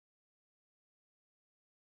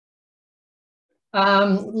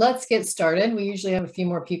Let's get started. We usually have a few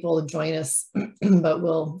more people to join us, but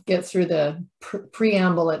we'll get through the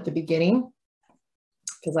preamble at the beginning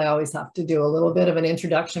because I always have to do a little bit of an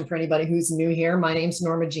introduction for anybody who's new here. My name's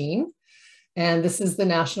Norma Jean, and this is the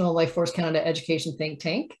National Lifeforce Canada Education Think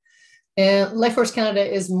Tank. And Lifeforce Canada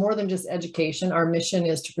is more than just education. Our mission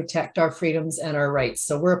is to protect our freedoms and our rights.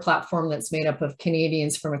 So we're a platform that's made up of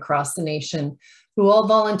Canadians from across the nation who all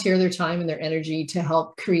volunteer their time and their energy to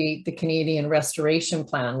help create the Canadian Restoration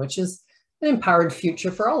Plan, which is an empowered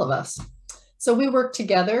future for all of us. So we work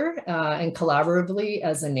together and collaboratively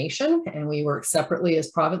as a nation, and we work separately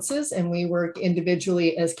as provinces, and we work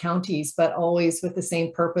individually as counties, but always with the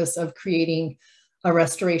same purpose of creating a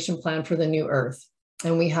restoration plan for the new earth.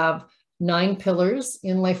 And we have 9 pillars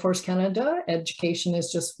in Lifeforce Canada. Education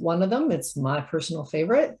is just one of them. It's my personal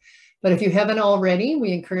favorite. But if you haven't already,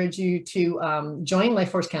 we encourage you to join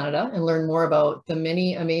Lifeforce Canada and learn more about the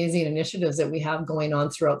many amazing initiatives that we have going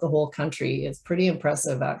on throughout the whole country. It's pretty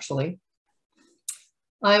impressive, actually.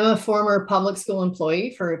 I'm a former public school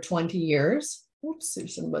employee for 20 years. Oops,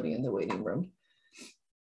 there's somebody in the waiting room.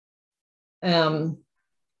 And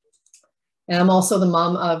I'm also the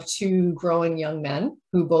mom of 2 growing young men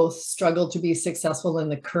who both struggle to be successful in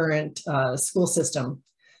the current school system.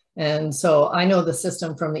 And so I know the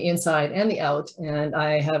system from the inside and the out, and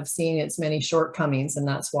I have seen its many shortcomings, and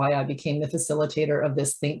that's why I became the facilitator of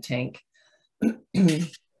this think tank.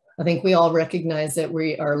 I think we all recognize that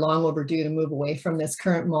we are long overdue to move away from this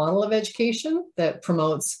current model of education that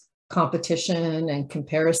promotes competition and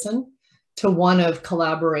comparison to one of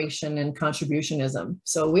collaboration and contributionism.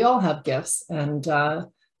 So we all have gifts, and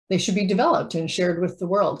they should be developed and shared with the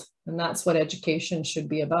world. And that's what education should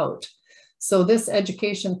be about. So this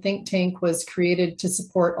education think tank was created to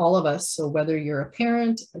support all of us. So whether you're a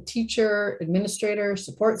parent, a teacher, administrator,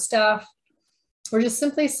 support staff, or just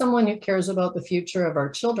simply someone who cares about the future of our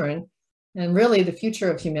children and really the future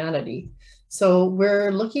of humanity. So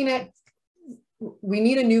we're looking at, we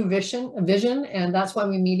need a new vision, and that's why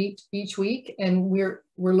we meet each week. And we're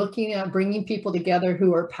looking at bringing people together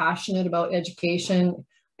who are passionate about education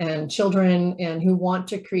and children and who want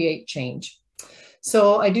to create change.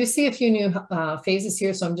 So I do see a few new phases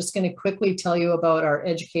here. So I'm just going to quickly tell you about our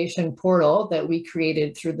education portal that we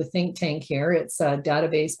created through the think tank here. It's a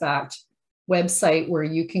database-backed website where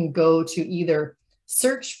you can go to either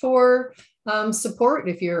search for support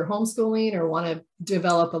if you're homeschooling or want to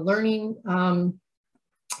develop a learning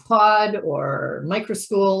pod or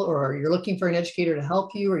microschool, or you're looking for an educator to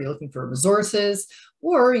help you, or you're looking for resources,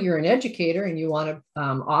 or you're an educator and you want to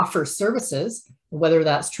offer services, whether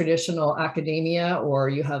that's traditional academia or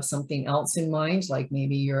you have something else in mind, like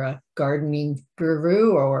maybe you're a gardening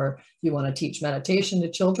guru or you want to teach meditation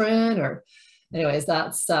to children, or anyways,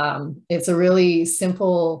 that's it's a really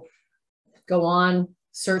simple, go on,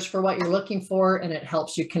 search for what you're looking for, and it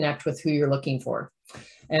helps you connect with who you're looking for.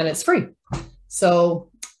 And it's free. So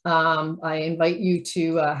I invite you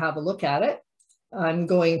to have a look at it. I'm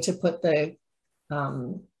going to put the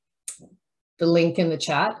link in the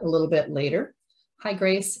chat a little bit later. Hi,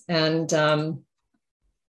 Grace. And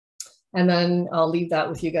then I'll leave that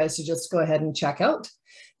with you guys to just go ahead and check out.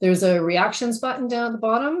 There's a reactions button down at the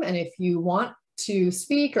bottom. And if you want to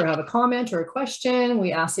speak or have a comment or a question,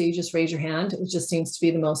 we ask that you just raise your hand. It just seems to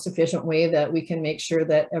be the most efficient way that we can make sure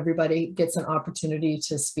that everybody gets an opportunity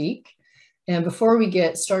to speak. And before we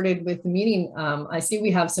get started with the meeting, I see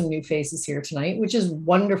we have some new faces here tonight, which is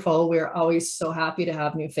wonderful. We're always so happy to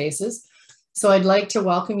have new faces. So I'd like to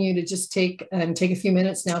welcome you to just take a few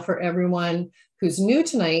minutes now for everyone who's new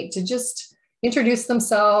tonight to just introduce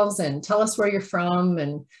themselves and tell us where you're from,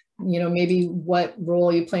 and maybe what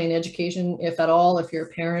role you play in education, if at all, if you're a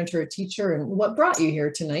parent or a teacher, and what brought you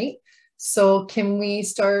here tonight. So can we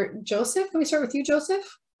start, Joseph? Can we start with you, Joseph?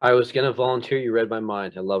 I was going to volunteer. You read my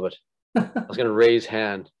mind. I love it. I was going to raise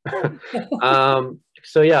hand.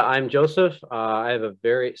 So yeah, I'm Joseph. I have a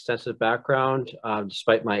very extensive background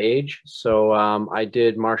despite my age. So I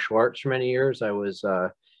did martial arts for many years. I was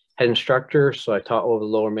head instructor. So I taught over the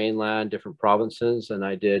Lower Mainland, different provinces, and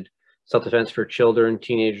I did self-defense for children,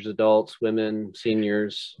 teenagers, adults, women,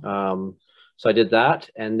 seniors. So I did that.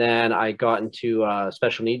 And then I got into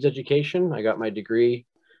special needs education. I got my degree.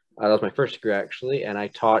 That was my first degree, actually. And I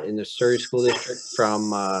taught in the Surrey School District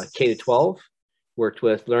from K to 12, worked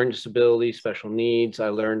with learning disability, special needs. I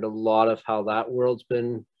learned a lot of how that world's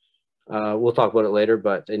been, we'll talk about it later,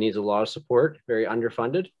 but it needs a lot of support, very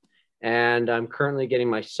underfunded. And I'm currently getting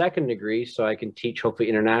my second degree so I can teach hopefully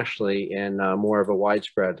internationally in more of a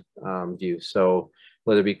widespread view. So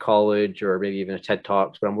whether it be college or maybe even a TED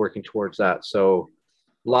Talks, but I'm working towards that. So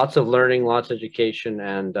lots of learning, lots of education,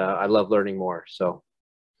 and I love learning more. So,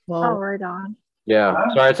 oh, right on. Yeah,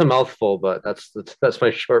 sorry, it's a mouthful, but that's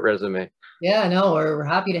my short resume. Yeah, no, we're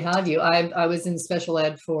happy to have you. I was in special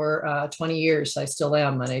ed for 20 years. I still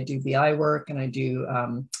am, and I do BI work, and I do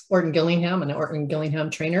Orton Gillingham, and an Orton Gillingham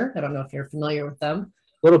trainer. I don't know if you're familiar with them.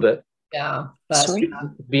 A little bit. Yeah, but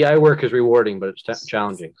BI work is rewarding, but it's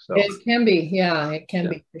challenging. So it can be, yeah, it can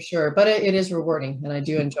be for sure. But it is rewarding, and I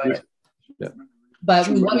do enjoy it. Yeah. But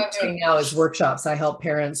what I'm doing now is workshops. I help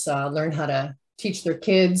parents learn how to teach their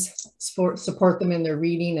kids, support them in their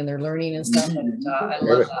reading and their learning and stuff. And I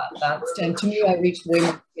love that. And to me, I reach way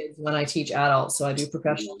more kids when I teach adults. So I do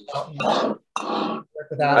professional development. Work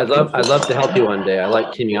with adults. I'd love to help you one day. I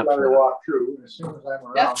like teaming up. Walk through. As soon as I'm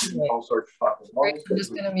around, all sorts of stuff. Great. I'm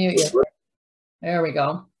just going to mute you. There we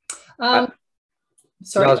go.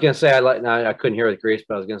 Sorry. I was going to say I couldn't hear with Grace,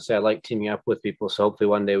 but I was going to say I like teaming up with people. So hopefully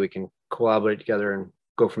one day we can collaborate together and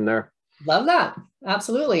go from there. Love that.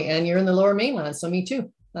 Absolutely. And you're in the Lower Mainland, so me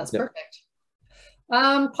too. That's perfect.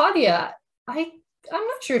 Padia, I'm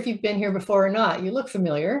not sure if you've been here before or not. You look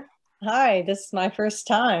familiar. Hi, this is my first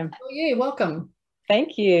time. Oh, yay, welcome.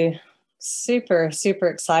 Thank you. Super, super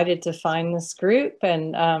excited to find this group.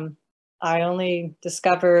 And I only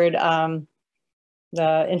discovered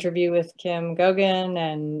the interview with Kim Gogan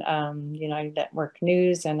and United Network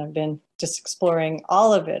News, and I've been just exploring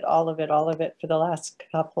all of it for the last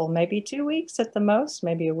couple, maybe 2 weeks at the most,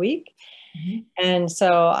 maybe a week. And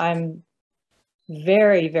so I'm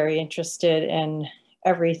very, very interested in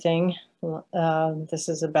everything this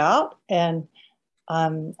is about. And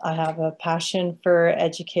I have a passion for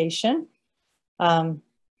education. I've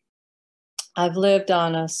lived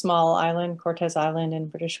on a small island, Cortez Island in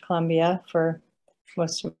British Columbia, for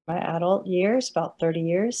most of my adult years, about 30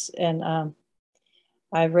 years. And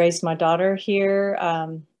I raised my daughter here.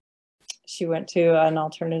 She went to an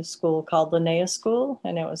alternative school called Linnea School,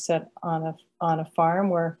 and it was set on a farm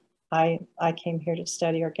where I came here to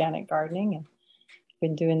study organic gardening, and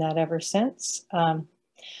been doing that ever since.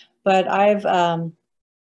 But I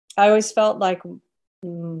always felt like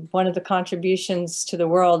one of the contributions to the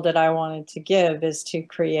world that I wanted to give is to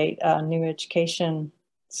create a new education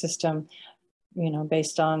system,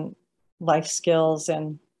 based on life skills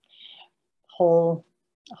and whole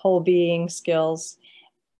being skills.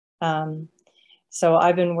 So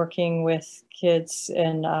I've been working with kids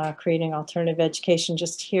and creating alternative education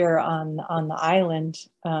just here on the island,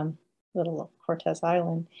 little Cortez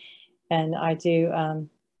Island. And I do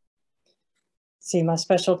see my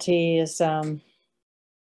specialty is,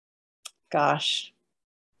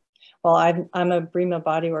 well, I'm a Brima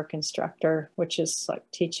bodywork instructor, which is like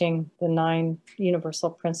teaching the 9 universal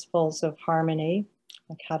principles of harmony,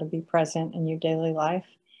 like how to be present in your daily life.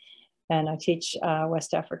 And I teach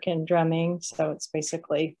West African drumming. So it's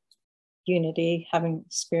basically unity, having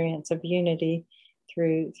experience of unity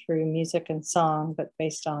through music and song, but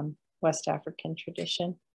based on West African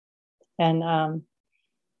tradition. And I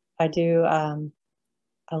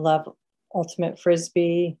love ultimate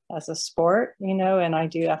frisbee as a sport, and I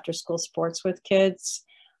do after school sports with kids.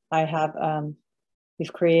 I have,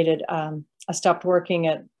 we've created, I stopped working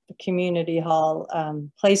at the community hall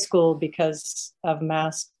play school because of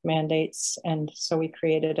mask mandates. And so we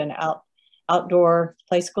created an outdoor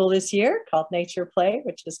play school this year called Nature Play,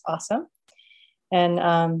 which is awesome. And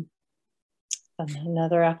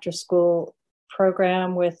another after school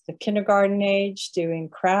program with the kindergarten age doing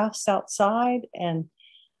crafts outside. And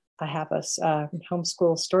I have a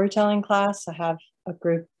homeschool storytelling class. I have a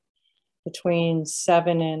group between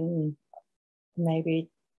 7 and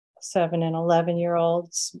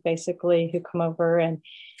 11-year-olds, basically, who come over, and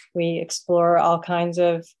we explore all kinds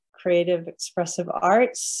of creative, expressive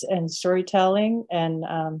arts and storytelling. And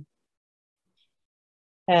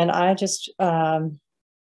I just, I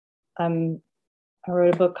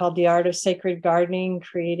wrote a book called The Art of Sacred Gardening,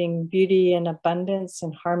 Creating Beauty and Abundance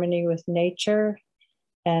in Harmony with Nature.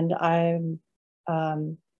 And I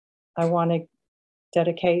want to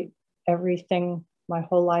dedicate everything, my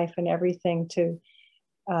whole life and everything, to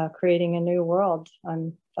creating a new world.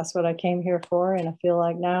 That's what I came here for, and I feel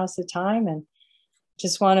like now is the time, and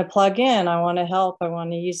just want to plug in. I want to help. I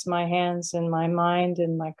want to use my hands and my mind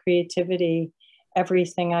and my creativity,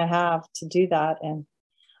 everything I have to do that. And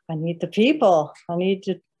I need the people. I need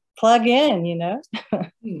to plug in,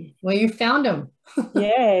 Well, you found them.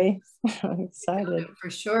 Yay. I'm excited. For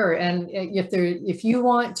sure. And if you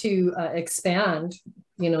want to expand,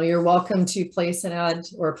 you're welcome to place an ad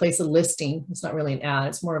or place a listing. It's not really an ad,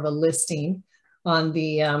 it's more of a listing on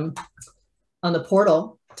the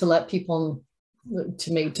portal to let people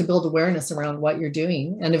to build awareness around what you're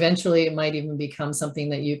doing. And eventually it might even become something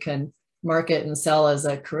that you can market and sell as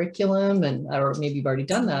a curriculum, and or maybe you've already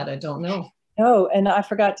done that. I don't know. Oh, and I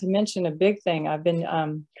forgot to mention a big thing. I've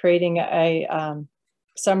been creating a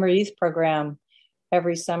summer youth program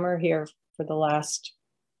every summer here for the last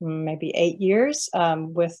maybe 8 years,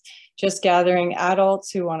 with just gathering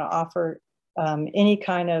adults who want to offer any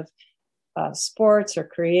kind of sports or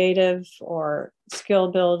creative or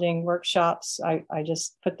skill building workshops. I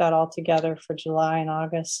just put that all together for July and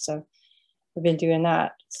August. So we've been doing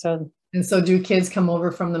that. And so do kids come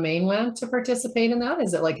over from the mainland to participate in that?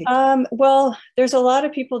 Is it like well, there's a lot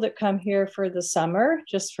of people that come here for the summer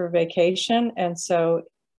just for vacation. And so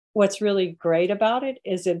what's really great about it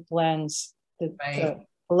is it blends the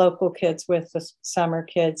local kids with the summer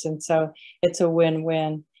kids. And so it's a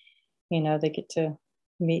win-win. You know, they get to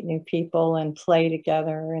meet new people and play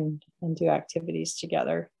together and do activities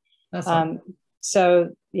together. So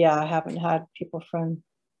yeah, I haven't had people from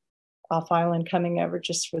off island coming over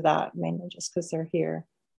just for that, mainly just because they're here.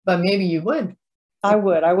 But maybe you would. I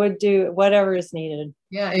would do whatever is needed.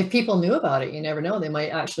 Yeah, if people knew about it, you never know. They might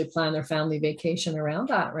actually plan their family vacation around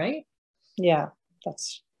that, right? Yeah,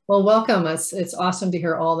 well, welcome. It's awesome to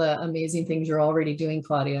hear all the amazing things you're already doing,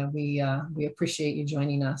 Claudia. We appreciate you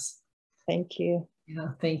joining us. Thank you. Yeah,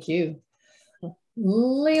 thank you.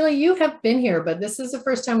 Layla, you have been here, but this is the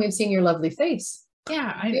first time we've seen your lovely face.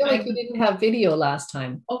 Yeah, I feel like you didn't have video last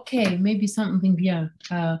time. Okay, maybe something. Yeah,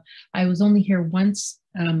 I was only here once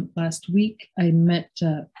last week. I met.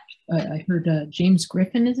 I heard James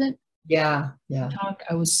Griffin. Is it? Yeah. Talk.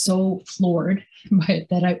 I was so floored by it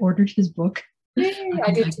that I ordered his book.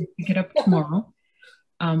 I did too. Pick it up tomorrow.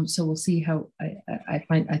 So we'll see how I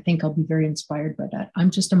find. I think I'll be very inspired by that.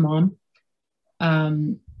 I'm just a mom.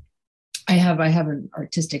 I have an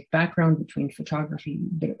artistic background between photography,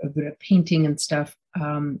 a bit of painting and stuff,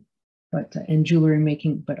 but and jewelry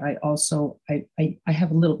making. But I also I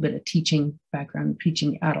have a little bit of teaching background,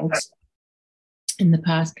 teaching adults in the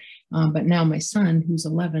past. But now my son, who's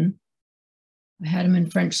 11, I had him in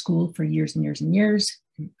French school for years and years and years.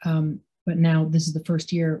 But now this is the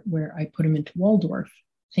first year where I put him into Waldorf,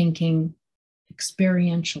 thinking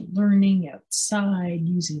experiential learning outside,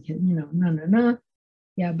 using his,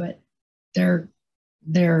 Yeah, but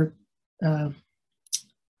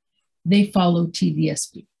they follow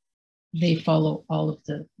TVSB. They follow all of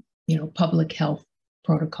the, public health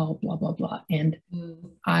protocol, blah, blah, blah. And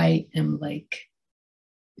I am like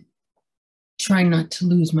trying not to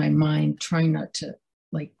lose my mind, trying not to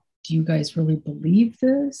do you guys really believe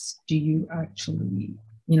this? Do you actually,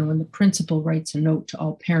 when the principal writes a note to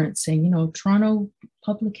all parents saying, Toronto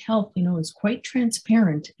public health, is quite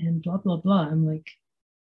transparent and blah, blah, blah. I'm like,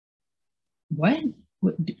 what?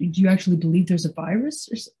 Do you actually believe there's a virus?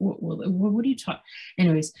 Or what are you talking?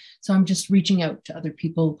 Anyways, so I'm just reaching out to other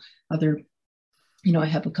people, I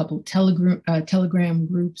have a couple Telegram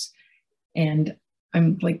groups, and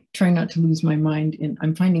I'm like trying not to lose my mind. And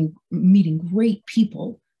I'm meeting great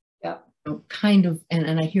people. Yeah. Kind of,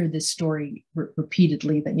 and I hear this story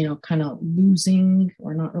repeatedly that, kind of losing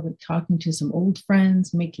or not really talking to some old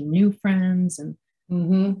friends, making new friends. And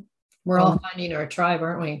we're all finding our tribe,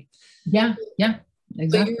 aren't we? Yeah,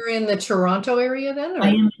 exactly. So you're in the Toronto area then? Or? I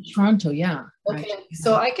am in Toronto, yeah. Okay,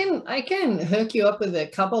 so I can hook you up with a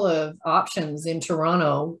couple of options in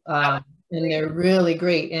Toronto, and they're really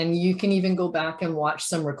great. And you can even go back and watch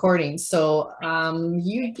some recordings. So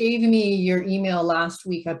you gave me your email last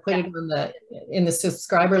week. I put it in the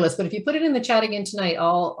subscriber list. But if you put it in the chat again tonight,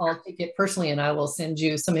 I'll take it personally, and I will send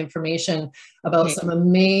you some information about some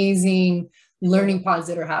amazing learning pods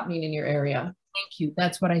that are happening in your area. Thank you.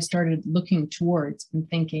 That's what I started looking towards and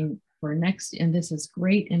thinking for next. And this is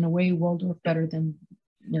great in a way. Waldorf better than,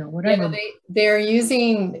 whatever. Yeah, they're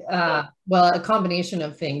using, a combination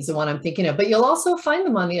of things, the one I'm thinking of, but you'll also find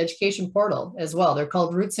them on the education portal as well. They're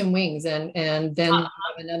called Roots and Wings. And then I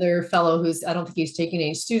have another fellow I don't think he's taking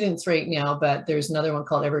any students right now, but there's another one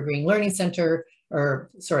called Evergreen Learning Center,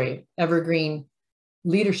 Evergreen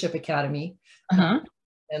Leadership Academy.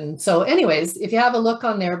 And so anyways, if you have a look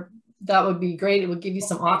on there, that would be great. It would give you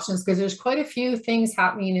some options because there's quite a few things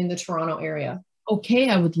happening in the Toronto area. Okay,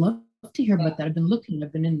 I would love to hear about that. I've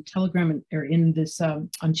been in the Telegram or in this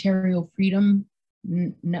Ontario Freedom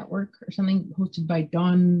Network or something hosted by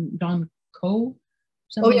Don Coe.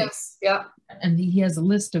 Oh yes, yeah. And he has a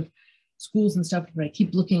list of schools and stuff, but I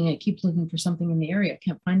keep looking for something in the area. I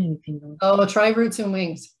can't find anything though. Oh, try Roots and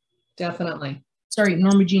Wings, definitely. Sorry,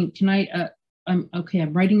 Norma Jean, can I? I'm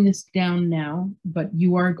writing this down now, but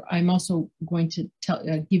I'm also going to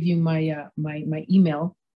give you my my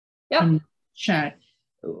email in chat.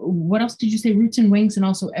 what else did you say? Roots and Wings, and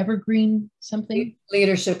also Evergreen something?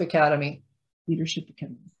 Leadership Academy. Leadership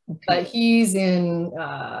Academy. Okay. But he's in,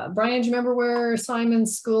 Brian, do you remember where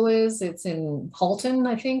Simon's school is? It's in Halton,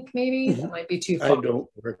 I think, maybe. That might be too far. I don't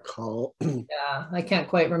recall. Yeah, I can't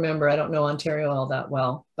quite remember. I don't know Ontario all that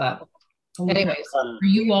well, but anyways. Are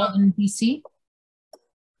you all in BC?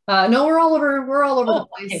 No, we're all over the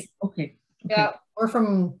place. Okay. Yeah, we're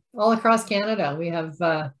from all across Canada. We have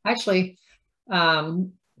actually,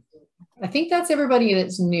 I think that's everybody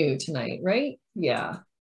that's new tonight, right? Yeah.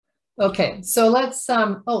 Okay, so let's,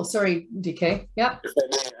 oh, sorry, DK. Yeah. If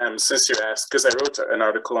I may, since you asked, because I wrote an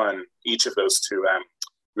article on each of those two,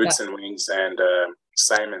 Roots and Wings and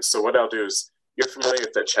Simon. So what I'll do is, you're familiar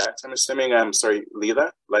with the chat, I'm assuming. Sorry,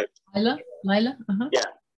 Lila? Lila? Uh-huh. Yeah.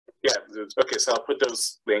 Yeah. Okay, so I'll put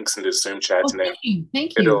those links in the Zoom chat, and then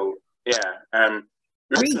thank you.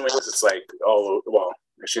 Roots and Wings is like all over, well,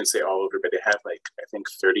 I shouldn't say all over, but they have like, I think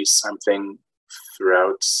 30 something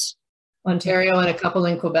throughout Ontario and a couple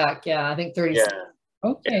in Quebec. Yeah, I think 30. Yeah.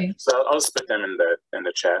 Okay. Yeah. So I'll just put them in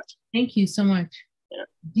the chat. Thank you so much. Yeah.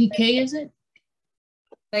 DK, is it?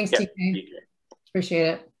 Thanks, Yeah, DK. Appreciate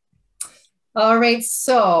it. All right,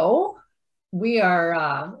 so we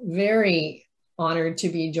are very honored to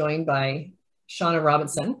be joined by Shawna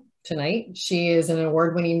Robinson tonight. She is an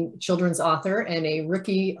award-winning children's author and a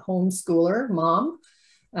rookie homeschooler mom.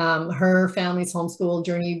 Her family's homeschool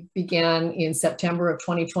journey began in September of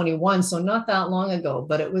 2021, so not that long ago,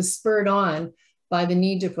 but it was spurred on by the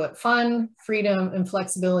need to put fun, freedom, and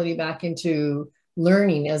flexibility back into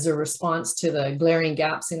learning as a response to the glaring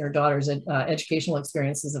gaps in her daughter's educational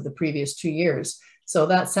experiences of the previous 2 years. So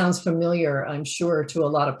that sounds familiar, I'm sure, to a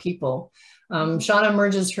lot of people. Shawna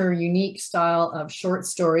merges her unique style of short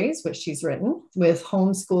stories, which she's written, with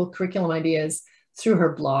homeschool curriculum ideas through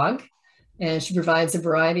her blog. And she provides a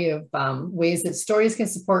variety of ways that stories can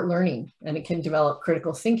support learning, and it can develop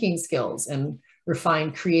critical thinking skills and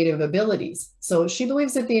refine creative abilities. So she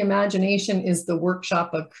believes that the imagination is the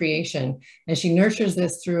workshop of creation, and she nurtures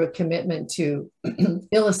this through a commitment to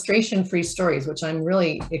illustration-free stories, which I'm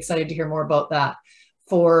really excited to hear more about that,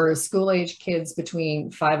 for school-age kids between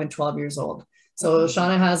 5 and 12 years old. So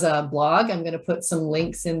Shawna has a blog. I'm going to put some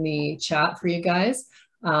links in the chat for you guys.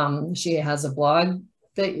 She has a blog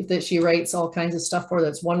that she writes all kinds of stuff for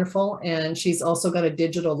that's wonderful. And she's also got a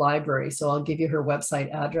digital library. So I'll give you her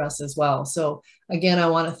website address as well. So again, I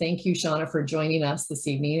want to thank you, Shawna, for joining us this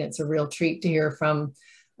evening. It's a real treat to hear from,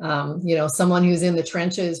 you know, someone who's in the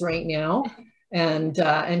trenches right now and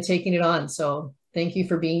taking it on. So thank you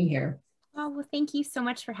for being here. Oh, well, thank you so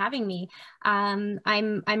much for having me. I'm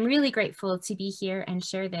really grateful to be here and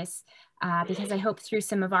share this because I hope through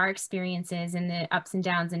some of our experiences and the ups and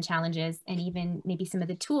downs and challenges, and even maybe some of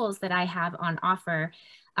the tools that I have on offer,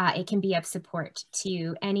 it can be of support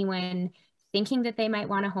to anyone thinking that they might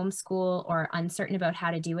want to homeschool or uncertain about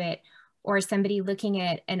how to do it, or somebody looking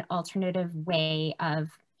at an alternative way of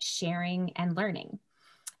sharing and learning.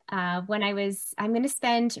 I'm going to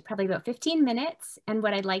spend probably about 15 minutes. And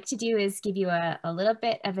what I'd like to do is give you a little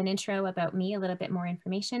bit of an intro about me, a little bit more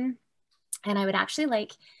information. And I would actually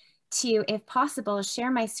like to, if possible,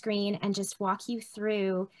 share my screen and just walk you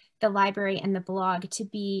through the library and the blog to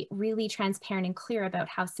be really transparent and clear about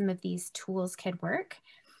how some of these tools could work.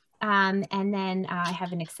 And then I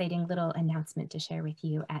have an exciting little announcement to share with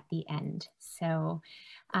you at the end. So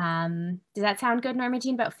does that sound good, Norma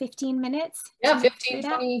Jean? About 15 minutes? Yeah, 15,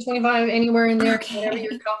 20, 25, anywhere in there, whatever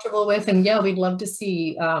you're comfortable with. And yeah, we'd love to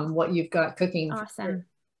see what you've got cooking. Awesome.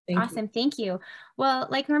 Thank you. Well,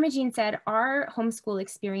 like Norma Jean said, our homeschool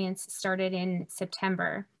experience started in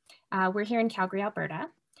September. We're here in Calgary, Alberta.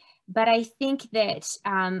 But I think that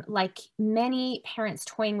like many parents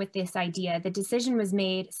toying with this idea, the decision was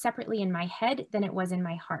made separately in my head than it was in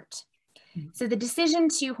my heart. So the decision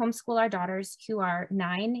to homeschool our daughters, who are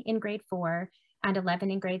 9 in grade 4 and 11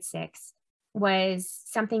 in grade 6, was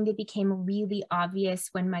something that became really obvious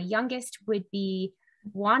when my youngest would be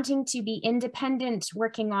wanting to be independent,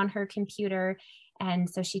 working on her computer. And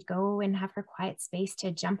so she'd go and have her quiet space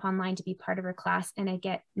to jump online to be part of her class. And I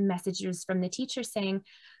get messages from the teacher saying,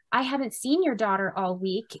 I haven't seen your daughter all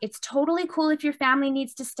week. It's totally cool if your family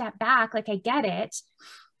needs to step back. Like, I get it.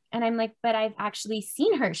 And I'm like, but I've actually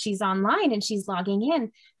seen her. She's online and she's logging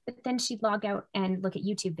in. But then she'd log out and look at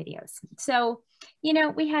YouTube videos. So, you know,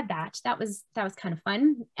 we had that. That was kind of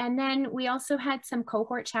fun. And then we also had some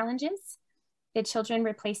cohort challenges. The children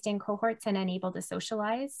were placed in cohorts and unable to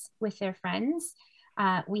socialize with their friends.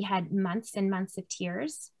 We had months and months of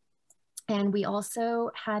tears. And we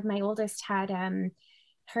also had, my oldest had,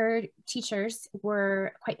 her teachers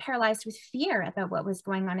were quite paralyzed with fear about what was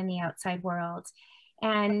going on in the outside world.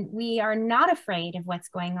 And we are not afraid of what's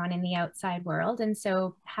going on in the outside world. And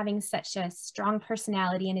so having such a strong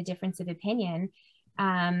personality and a difference of opinion,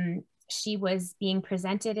 she was being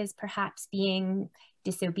presented as perhaps being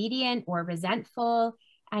disobedient or resentful.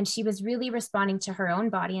 And she was really responding to her own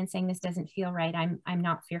body and saying, this doesn't feel right. I'm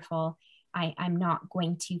not fearful. I'm not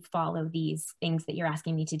going to follow these things that you're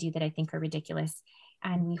asking me to do that I think are ridiculous.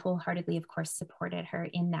 And we wholeheartedly, of course, supported her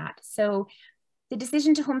in that. So the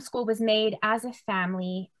decision to homeschool was made as a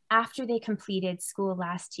family after they completed school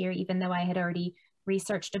last year, even though I had already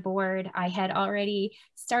researched a board. I had already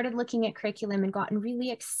started looking at curriculum and gotten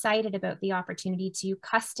really excited about the opportunity to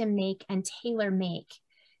custom make and tailor make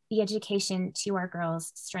the education to our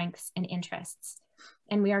girls' strengths and interests.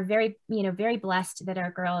 And we are very, very blessed that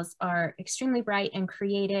our girls are extremely bright and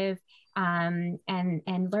creative, and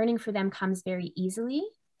learning for them comes very easily.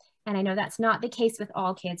 And I know that's not the case with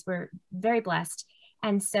all kids. We're very blessed.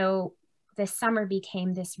 And so this summer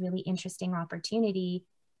became this really interesting opportunity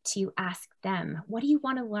to ask them, what do you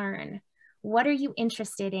want to learn? What are you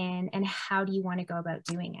interested in? And how do you want to go about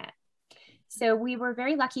doing it? So we were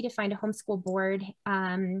very lucky to find a homeschool board.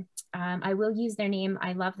 I will use their name.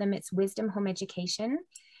 I love them. It's Wisdom Home Education.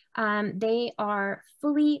 They are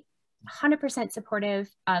fully 100% supportive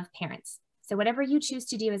of parents. So whatever you choose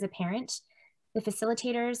to do as a parent, the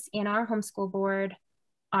facilitators in our homeschool board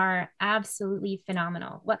are absolutely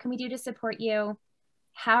phenomenal. What can we do to support you?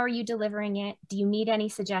 How are you delivering it? Do you need any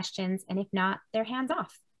suggestions? And if not, they're hands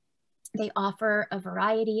off. They offer a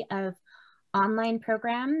variety of online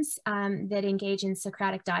programs that engage in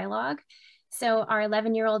Socratic dialogue. So our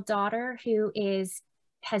 11-year-old daughter, who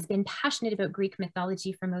has been passionate about Greek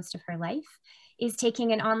mythology for most of her life, is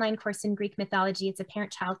taking an online course in Greek mythology. It's a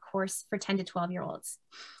parent-child course for 10 to 12-year-olds.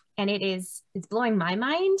 And it's blowing my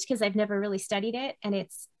mind because I've never really studied it, and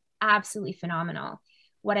it's absolutely phenomenal.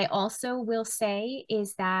 What I also will say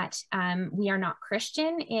is that we are not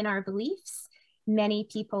Christian in our beliefs. Many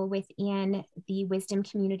people within the wisdom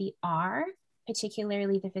community are,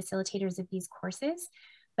 particularly the facilitators of these courses.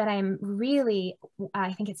 But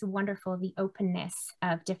I think it's wonderful, the openness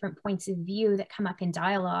of different points of view that come up in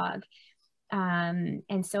dialogue.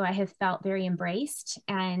 And so I have felt very embraced,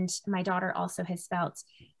 and my daughter also has felt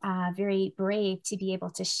very brave to be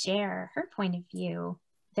able to share her point of view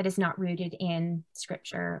that is not rooted in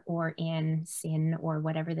scripture or in sin or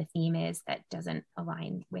whatever the theme is that doesn't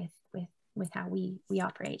align with how we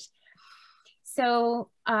operate. So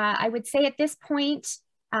I would say at this point,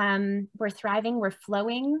 we're thriving, we're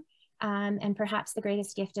flowing. And perhaps the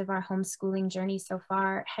greatest gift of our homeschooling journey so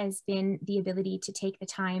far has been the ability to take the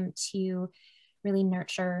time to really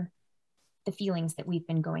nurture the feelings that we've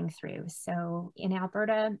been going through. So in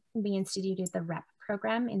Alberta, we instituted the REP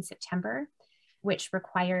program in September, which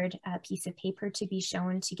required a piece of paper to be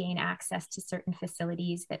shown to gain access to certain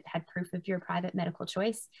facilities that had proof of your private medical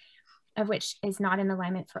choice, of which is not in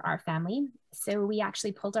alignment for our family. So we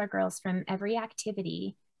actually pulled our girls from every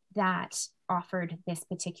activity that offered this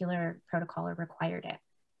particular protocol or required it.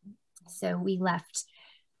 So we left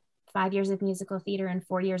 5 years of musical theater and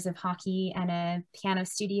 4 years of hockey and a piano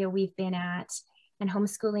studio we've been at, and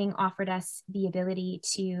homeschooling offered us the ability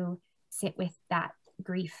to sit with that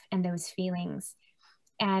grief and those feelings.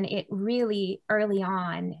 And it really early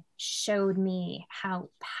on showed me how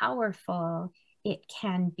powerful it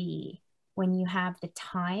can be when you have the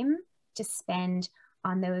time to spend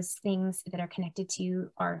on those things that are connected to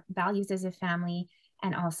our values as a family,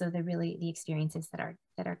 and also the experiences that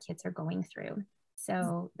our kids are going through.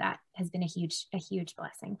 So that has been a huge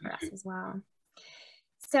blessing for us as well.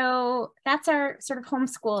 So that's our sort of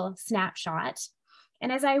homeschool snapshot.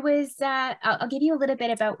 And as I was, I'll give you a little bit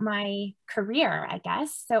about my career, I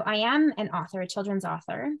guess. So I am an author, a children's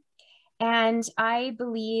author, and I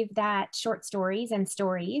believe that short stories and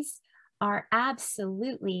stories are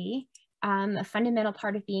absolutely a fundamental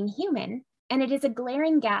part of being human. And it is a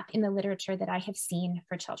glaring gap in the literature that I have seen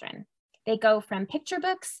for children. They go from picture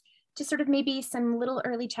books to sort of maybe some little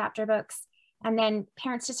early chapter books. And then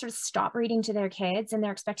parents just sort of stop reading to their kids, and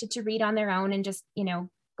they're expected to read on their own and just,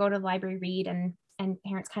 go to the library, read, and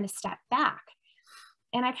parents kind of step back.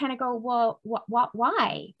 And I kind of go, well,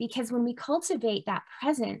 why? Because when we cultivate that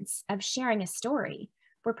presence of sharing a story,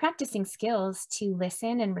 we're practicing skills to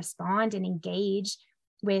listen and respond and engage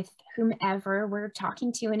with whomever we're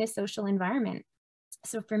talking to in a social environment.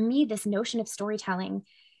 So for me, this notion of storytelling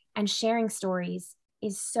and sharing stories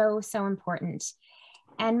is so, so important.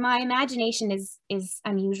 And my imagination is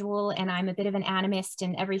unusual, and I'm a bit of an animist,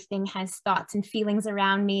 and everything has thoughts and feelings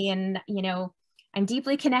around me. And, I'm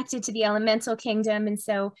deeply connected to the elemental kingdom. And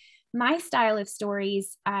so my style of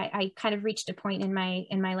stories, I kind of reached a point in my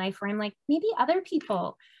life where I'm like, maybe other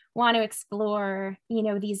people want to explore, you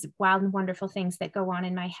know, these wild and wonderful things that go on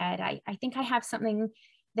in my head. I think I have something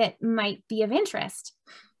that might be of interest.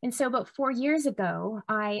 And so about 4 years ago,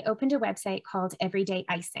 I opened a website called Everyday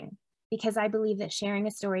Icing, because I believe that sharing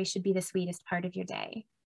a story should be the sweetest part of your day.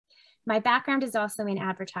 My background is also in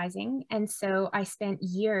advertising. And so I spent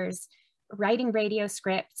years writing radio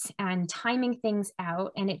scripts and timing things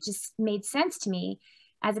out. And it just made sense to me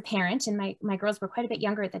as a parent, and my girls were quite a bit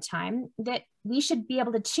younger at the time, that we should be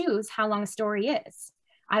able to choose how long a story is.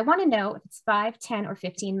 I want to know if it's 5, 10, or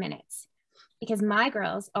 15 minutes, because my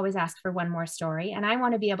girls always ask for one more story. And I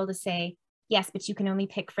want to be able to say, yes, but you can only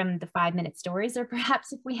pick from the 5-minute stories, or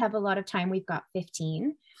perhaps if we have a lot of time, we've got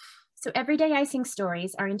 15. So Everyday Icing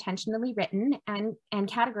stories are intentionally written and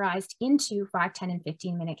categorized into 5, 10, and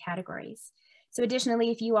 15-minute categories. So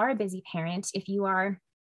additionally, if you are a busy parent, if you are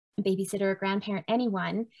a babysitter, a grandparent,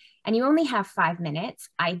 anyone, and you only have 5 minutes,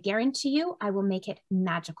 I guarantee you, I will make it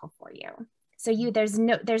magical for you. So there's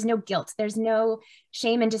no guilt. There's no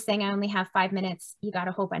shame in just saying, I only have 5 minutes. You got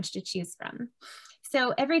a whole bunch to choose from.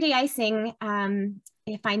 So Everyday Icing,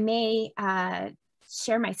 if I may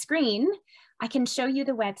share my screen, I can show you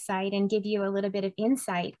the website and give you a little bit of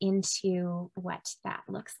insight into what that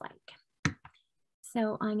looks like.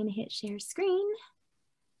 So I'm going to hit share screen,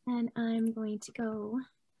 and I'm going to go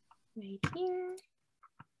right here.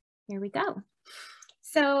 Here we go.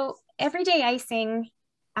 So Everyday Icing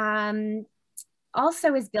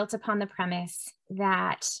also is built upon the premise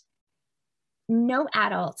that no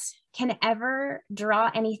adult can ever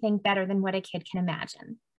draw anything better than what a kid can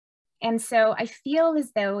imagine. And so I feel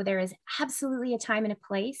as though there is absolutely a time and a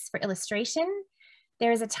place for illustration.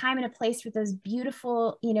 There is a time and a place for those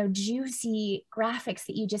beautiful, you know, juicy graphics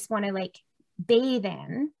that you just want to like bathe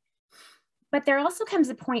in. But there also comes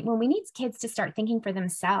a point when we need kids to start thinking for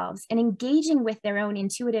themselves and engaging with their own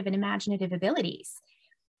intuitive and imaginative abilities.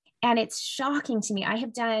 And it's shocking to me. I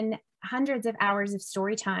have done hundreds of hours of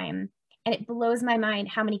story time, and it blows my mind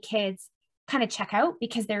how many kids kind of check out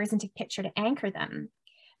because there isn't a picture to anchor them.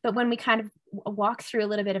 But when we kind of walk through a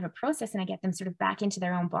little bit of a process and I get them sort of back into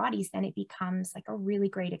their own bodies, then it becomes like a really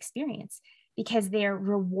great experience because they're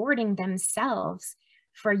rewarding themselves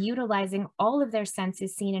for utilizing all of their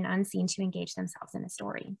senses, seen and unseen, to engage themselves in a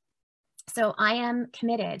story. So I am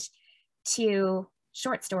committed to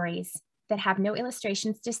short stories that have no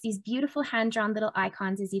illustrations, just these beautiful hand-drawn little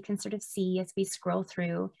icons, as you can sort of see as we scroll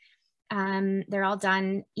through. They're all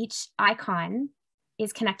done. Each icon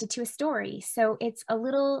is connected to a story. So it's a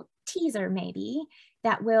little teaser maybe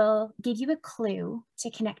that will give you a clue to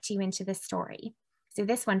connect you into the story. So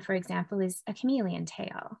this one, for example, is a chameleon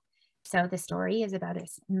tale. So the story is about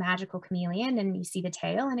this magical chameleon, and you see the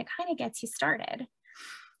tail and it kind of gets you started.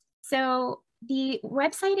 So the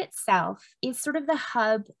website itself is sort of the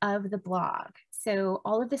hub of the blog. So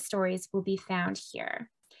all of the stories will be found here.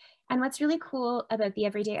 And what's really cool about the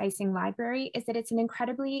Everyday Icing library is that it's an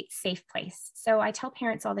incredibly safe place. So I tell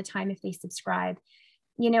parents all the time, if they subscribe,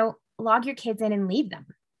 you know, log your kids in and leave them,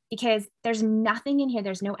 because there's nothing in here.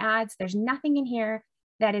 There's no ads. There's nothing in here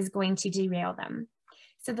that is going to derail them.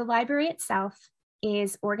 So the library itself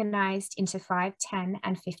is organized into 5, 10,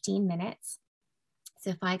 and 15 minutes.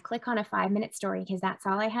 So if I click on a 5-minute story, because that's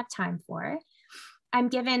all I have time for, I'm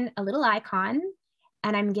given a little icon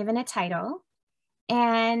and I'm given a title.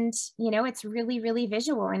 And, you know, it's really, really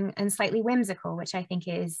visual and slightly whimsical, which I think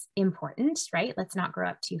is important, right? Let's not grow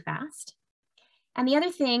up too fast. And the other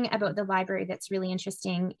thing about the library that's really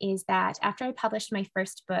interesting is that after I published my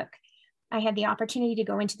first book, I had the opportunity to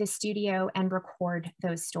go into the studio and record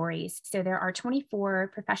those stories. So there are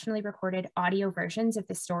 24 professionally recorded audio versions of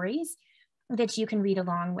the stories that you can read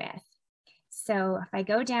along with. So if I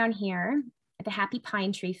go down here, at the Happy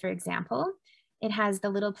Pine Tree, for example, it has the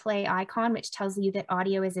little play icon, which tells you that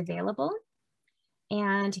audio is available.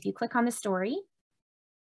 And if you click on the story,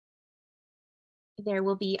 there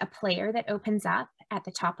will be a player that opens up at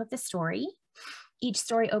the top of the story. Each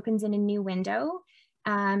story opens in a new window,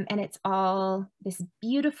 and it's all this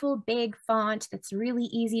beautiful big font that's really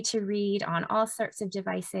easy to read on all sorts of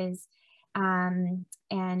devices.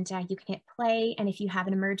 You can hit play. And if you have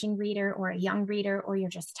an emerging reader or a young reader, or you're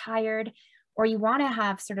just tired, or you want to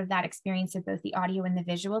have sort of that experience of both the audio and the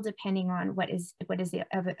visual, depending on what is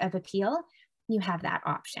of appeal, you have that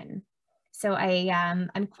option. So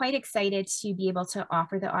I'm quite excited to be able to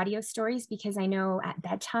offer the audio stories, because I know at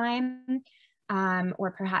bedtime,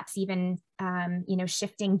 or perhaps even, you know,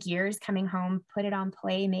 shifting gears, coming home, put it on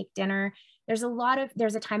play, make dinner. There's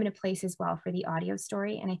a time and a place as well for the audio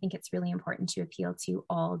story. And I think it's really important to appeal to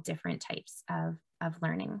all different types of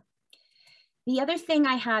learning. The other thing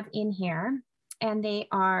I have in here, and they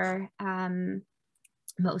are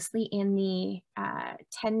mostly in the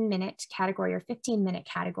 10-minute category or 15-minute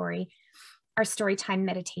category, are storytime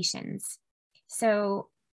meditations. So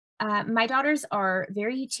my daughters are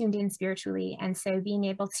very tuned in spiritually, and so being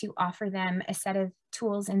able to offer them a set of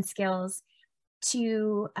tools and skills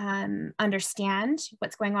to understand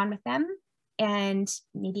what's going on with them and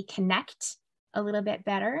maybe connect a little bit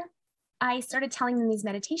better, I started telling them these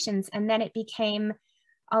meditations, and then it became,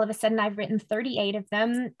 all of a sudden, I've written 38 of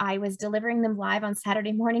them. I was delivering them live on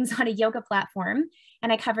Saturday mornings on a yoga platform,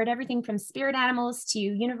 and I covered everything from spirit animals to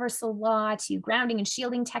universal law to grounding and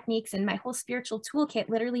shielding techniques, and my whole spiritual toolkit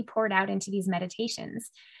literally poured out into these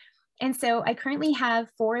meditations. And so I currently have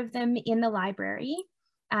 4 of them in the library.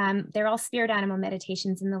 They're all spirit animal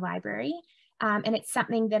meditations in the library. And it's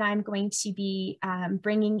something that I'm going to be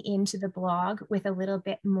bringing into the blog with a little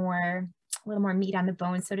more meat on the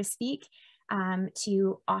bone, so to speak,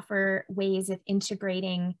 to offer ways of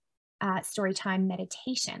integrating storytime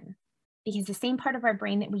meditation. Because the same part of our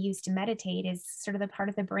brain that we use to meditate is sort of the part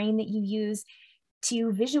of the brain that you use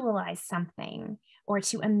to visualize something or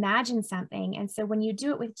to imagine something. And so when you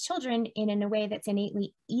do it with children in a way that's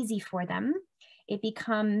innately easy for them, it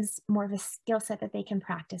becomes more of a skill set that they can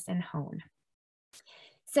practice and hone.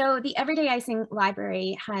 So the Everyday Icing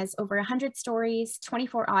Library has over 100 stories,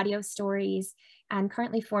 24 audio stories, and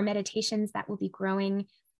currently 4 meditations that will be growing.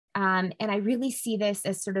 And I really see this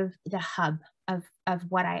as sort of the hub of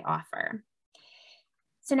what I offer.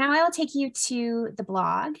 So now I'll take you to the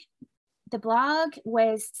blog. The blog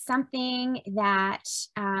was something that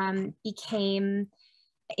became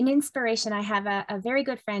an inspiration. I have a very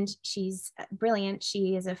good friend. She's brilliant.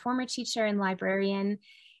 She is a former teacher and librarian,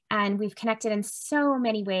 and we've connected in so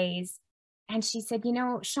many ways. And she said, you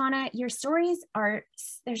know, Shawna, your stories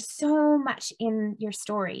there's so much in your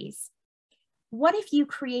stories. What if you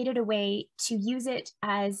created a way to use it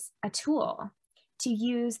as a tool, to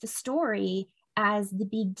use the story as the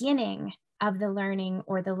beginning of the learning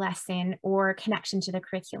or the lesson or connection to the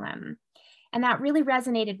curriculum? And that really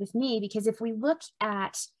resonated with me, because if we look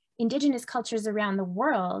at Indigenous cultures around the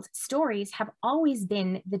world, stories have always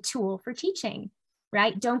been the tool for teaching,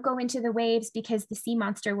 right? Don't go into the waves because the sea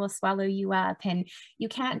monster will swallow you up, and you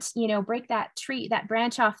can't, you know, break that tree, that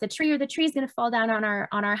branch off the tree, or the tree is going to fall down on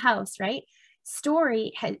our house, right?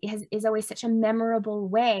 Story is always such a memorable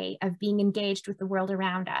way of being engaged with the world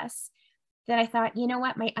around us, that I thought, you know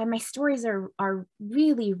what, my stories are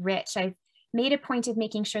really rich. I've made a point of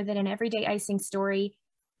making sure that an everyday icing story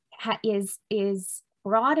is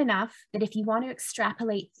broad enough that if you want to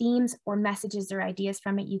extrapolate themes or messages or ideas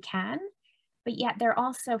from it, you can, but yet they're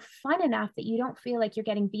also fun enough that you don't feel like you're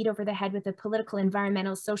getting beat over the head with a political,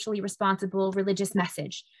 environmental, socially responsible, religious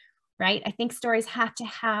message, right? I think stories have to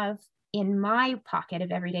have, in my pocket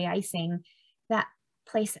of everyday icing, that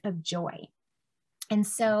place of joy. And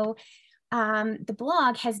so the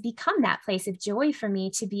blog has become that place of joy for me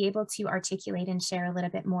to be able to articulate and share a little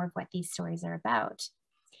bit more of what these stories are about.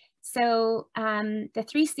 So the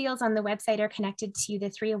 3 seals on the website are connected to the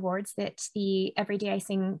 3 awards that the Everyday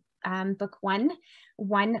Icing book won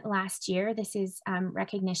last year. This is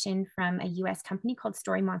recognition from a US company called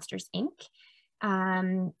Story Monsters, Inc.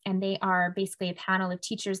 And they are basically a panel of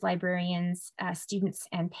teachers, librarians, students,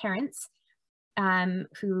 and parents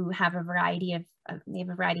who have a variety of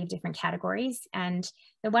different categories. And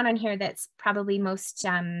the one on here that's probably most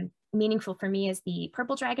meaningful for me is the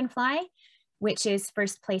Purple Dragonfly, which is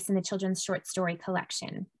first place in the children's short story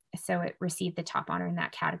collection. So it received the top honor in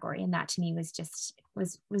that category. And that to me was just,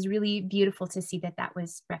 was really beautiful to see that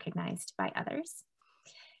was recognized by others.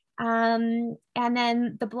 And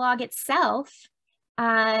then the blog itself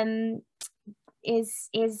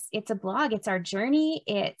it's a blog. It's our journey.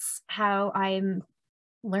 It's how I'm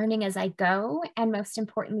learning as I go, and most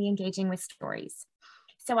importantly, engaging with stories.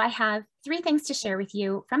 So I have 3 things to share with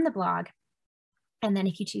you from the blog. And then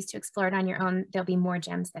if you choose to explore it on your own, there'll be more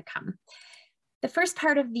gems that come. The first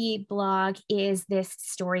part of the blog is this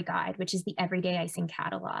story guide, which is the Everyday Icing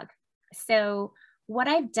catalog. So what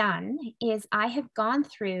I've done is I have gone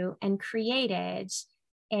through and created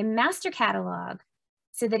a master catalog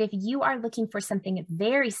so that if you are looking for something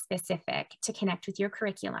very specific to connect with your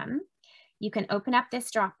curriculum, you can open up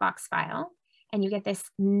this Dropbox file and you get this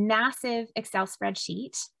massive Excel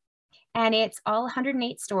spreadsheet, and it's all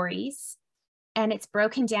 108 stories, and it's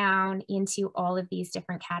broken down into all of these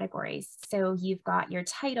different categories. So you've got your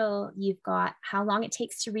title, you've got how long it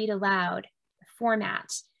takes to read aloud,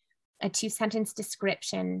 format, a 2-sentence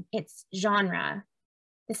description, its genre,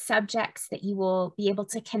 the subjects that you will be able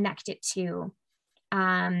to connect it to,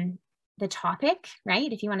 the topic,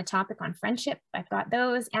 right? If you want a topic on friendship, I've got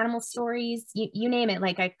those, animal stories, you name it.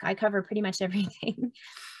 Like I cover pretty much everything.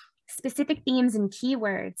 Specific themes and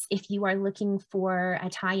keywords if you are looking for a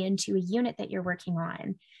tie-in to a unit that you're working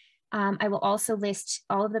on. I will also list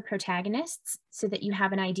all of the protagonists so that you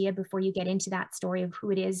have an idea before you get into that story of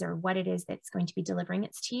who it is or what it is that's going to be delivering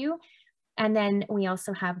it to you. And then we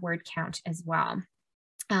also have word count as well,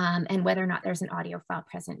 and whether or not there's an audio file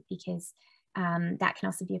present, because that can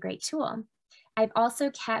also be a great tool. I've also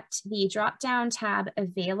kept the drop-down tab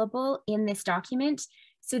available in this document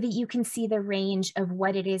so that you can see the range of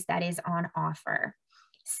what it is that is on offer.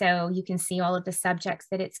 So you can see all of the subjects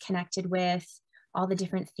that it's connected with, all the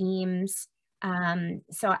different themes.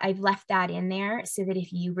 So I've left that in there so that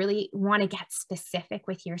if you really want to get specific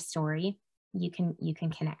with your story, you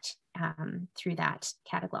can connect through that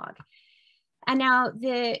catalog. And now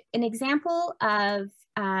an example of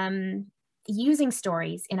using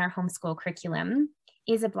stories in our homeschool curriculum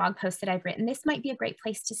is a blog post that I've written. This might be a great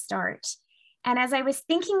place to start. And as I was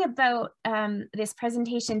thinking about this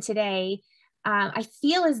presentation today, I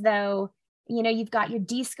feel as though, you know, you've got your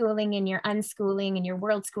deschooling and your unschooling and your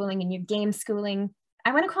world schooling and your game schooling.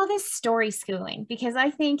 I want to call this story schooling, because I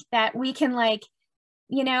think that we can, like,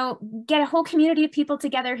 you know, get a whole community of people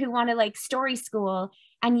together who want to like story school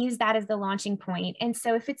and use that as the launching point. And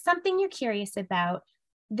so if it's something you're curious about,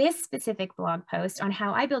 this specific blog post on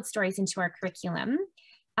how I build stories into our curriculum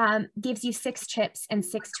gives you 6 tips and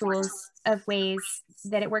 6 tools of ways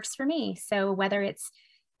that it works for me. So whether it's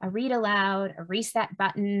a read aloud, a reset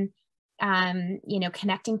button, you know,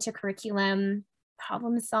 connecting to curriculum,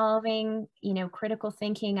 problem solving, you know, critical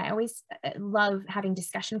thinking. I always love having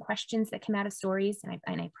discussion questions that come out of stories, and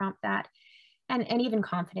I prompt that, and even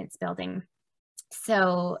confidence building.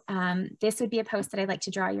 So this would be a post that I'd like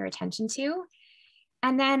to draw your attention to.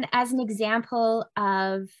 And then as an example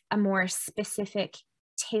of a more specific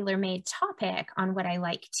tailor-made topic on what I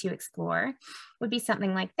like to explore would be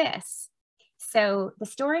something like this. So the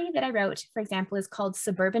story that I wrote, for example, is called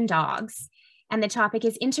Suburban Dogs, and the topic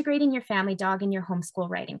is integrating your family dog in your homeschool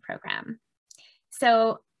writing program.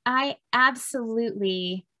 So I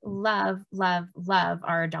absolutely love, love, love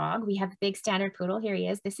our dog. We have a big standard poodle. Here he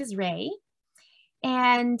is. This is Ray.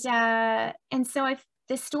 And so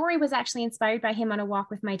this story was actually inspired by him on a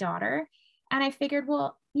walk with my daughter. And I figured,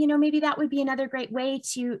 well, you know, maybe that would be another great way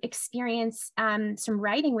to experience some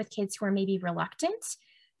writing with kids who are maybe reluctant,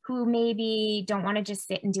 who maybe don't want to just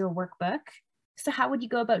sit and do a workbook. So how would you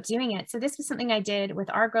go about doing it? So this was something I did with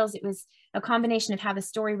our girls. It was a combination of how the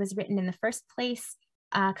story was written in the first place,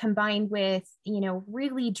 combined with, you know,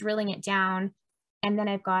 really drilling it down. And then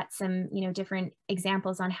I've got some, you know, different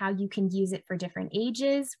examples on how you can use it for different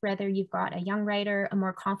ages, whether you've got a young writer, a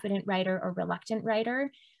more confident writer, or reluctant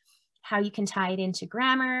writer, how you can tie it into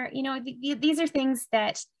grammar. You know, these are things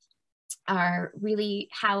that are really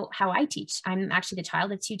how I teach. I'm actually the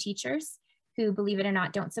child of 2 teachers who, believe it or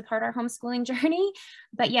not, don't support our homeschooling journey,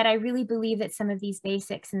 but yet I really believe that some of these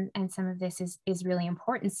basics and some of this is really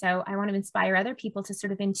important. So I want to inspire other people to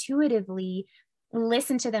sort of intuitively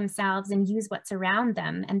listen to themselves and use what's around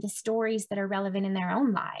them and the stories that are relevant in their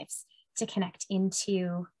own lives to connect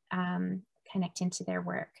into their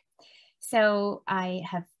work. So I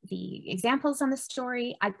have the examples on the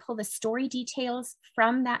story. I pull the story details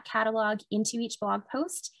from that catalog into each blog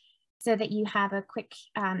post so that you have a quick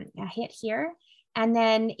hit here. And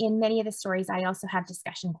then in many of the stories, I also have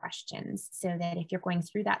discussion questions so that if you're going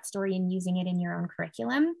through that story and using it in your own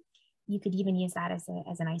curriculum, you could even use that as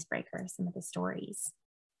an icebreaker, some of the stories.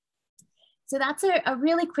 So that's a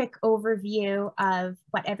really quick overview of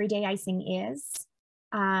what Everyday Icing is.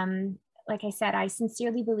 Like I said, I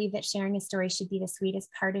sincerely believe that sharing a story should be the sweetest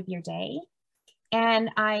part of your day. And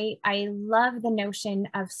I love the notion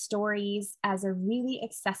of stories as a really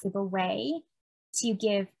accessible way to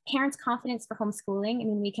give parents confidence for homeschooling. I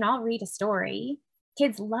mean, we can all read a story.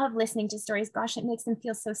 Kids love listening to stories. Gosh, it makes them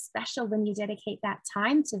feel so special when you dedicate that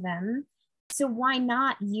time to them. So why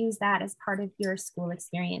not use that as part of your school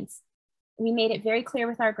experience? We made it very clear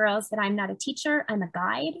with our girls that I'm not a teacher, I'm a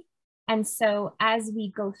guide. And so as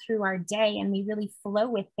we go through our day and we really flow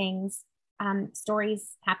with things,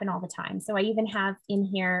 stories happen all the time. So I even have in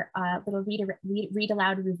here little read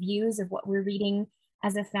aloud reviews of what we're reading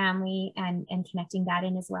as a family and connecting that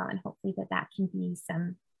in as well. And hopefully that can be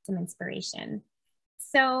some inspiration.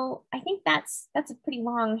 So I think that's a pretty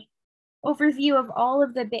long overview of all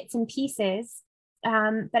of the bits and pieces,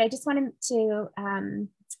 but I just wanted to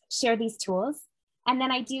share these tools. And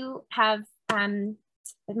then I do have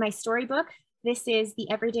my storybook. This is the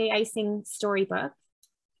Everyday Icing storybook.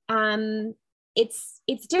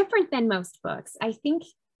 It's different than most books. I think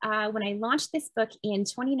when I launched this book in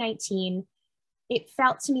 2019, it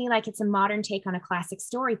felt to me like it's a modern take on a classic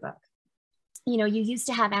storybook. You know, you used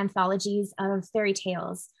to have anthologies of fairy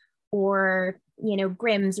tales or, you know,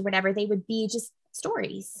 Grimm's or whatever. They would be just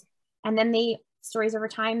stories. And then stories over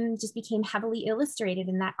time just became heavily illustrated,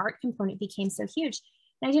 and that art component became so huge.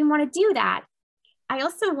 And I didn't want to do that. I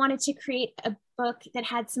also wanted to create a book that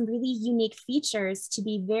had some really unique features to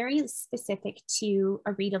be very specific to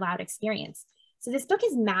a read aloud experience. So this book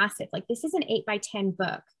is massive. Like, this is an 8x10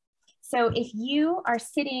 book. So if you are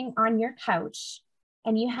sitting on your couch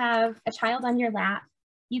and you have a child on your lap,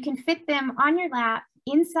 you can fit them on your lap,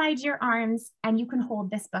 inside your arms, and you can hold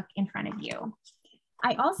this book in front of you.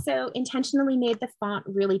 I also intentionally made the font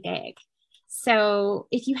really big. So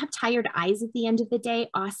if you have tired eyes at the end of the day,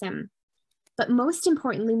 awesome. But most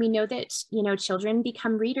importantly, we know that, you know, children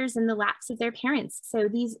become readers in the laps of their parents. So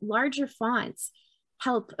these larger fonts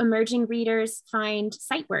help emerging readers find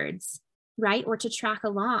sight words, right? Or to track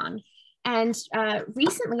along. And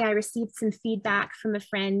recently I received some feedback from a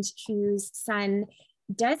friend whose son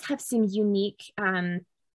does have some unique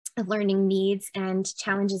learning needs and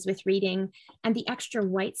challenges with reading, and the extra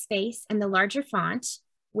white space and the larger font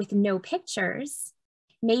with no pictures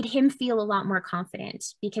made him feel a lot more confident,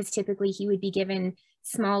 because typically he would be given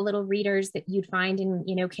small little readers that you'd find in,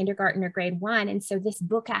 you know, kindergarten or grade 1. And so this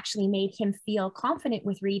book actually made him feel confident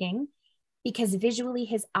with reading, because visually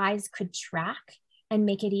his eyes could track and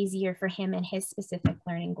make it easier for him and his specific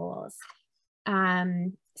learning goals.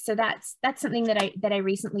 So that's something that I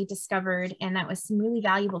recently discovered, and that was some really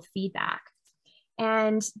valuable feedback.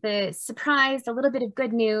 And the surprise, a little bit of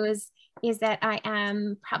good news, is that I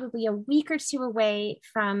am probably a week or 2 away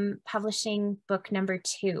from publishing book number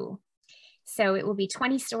 2. So it will be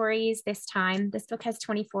 20 stories this time. This book has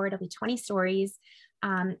 24, it'll be 20 stories.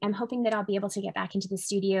 I'm hoping that I'll be able to get back into the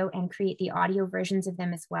studio and create the audio versions of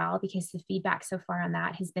them as well, because the feedback so far on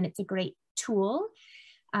that has been, it's a great tool.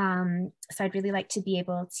 So I'd really like to be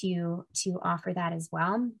able to offer that as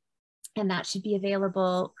well. And that should be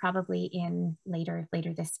available probably in later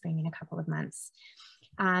this spring, in a couple of months.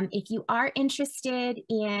 If you are interested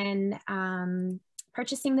in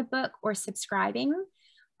purchasing the book or subscribing,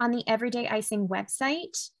 on the Everyday Icing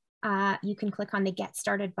website, you can click on the Get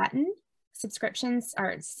Started button. Subscriptions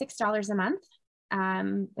are $6 a month,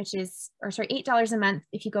 $8 a month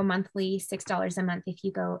if you go monthly, $6 a month if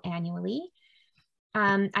you go annually.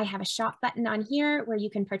 I have a shop button on here where you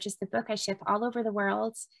can purchase the book. I ship all over the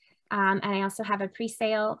world. And I also have a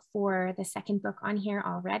pre-sale for the second book on here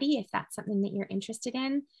already, if that's something that you're interested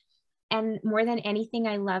in. And more than anything,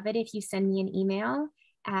 I love it if you send me an email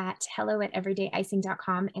at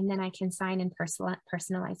hello@everydayicing.com, and then I can sign and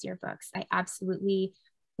personalize your books. I absolutely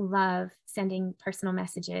love sending personal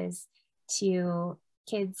messages to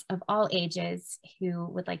kids of all ages who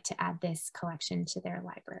would like to add this collection to their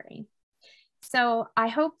library. So I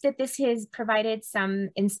hope that this has provided some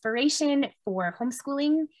inspiration for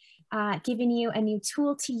homeschooling, given you a new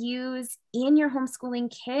tool to use in your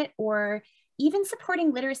homeschooling kit, or even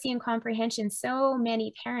supporting literacy and comprehension. So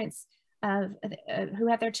many parents who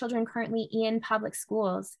have their children currently in public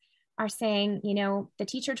schools are saying, you know, the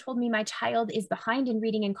teacher told me my child is behind in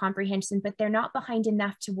reading and comprehension, but they're not behind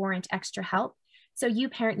enough to warrant extra help. So you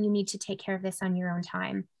parent, you need to take care of this on your own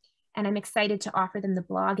time. And I'm excited to offer them the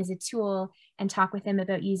blog as a tool and talk with them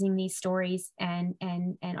about using these stories and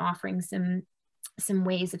offering some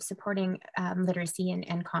ways of supporting literacy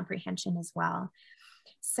and comprehension as well.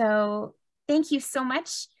 So thank you so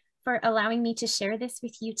much for allowing me to share this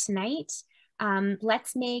with you tonight.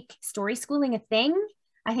 Let's make story schooling a thing.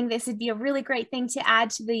 I think this would be a really great thing to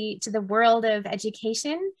add to the world of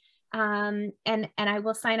education. And I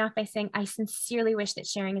will sign off by saying, I sincerely wish that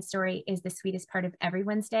sharing a story is the sweetest part of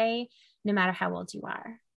everyone's day, no matter how old you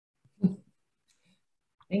are.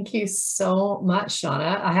 Thank you so much,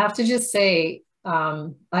 Shawna. I have to just say,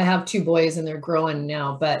 I have 2 boys and they're growing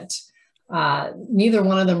now, but neither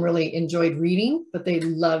one of them really enjoyed reading, but they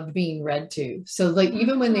loved being read to. So like,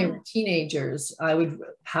 even when they were teenagers, I would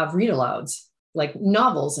have read alouds, like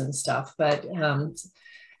novels and stuff. But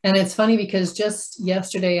and it's funny because just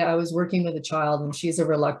yesterday I was working with a child, and she's a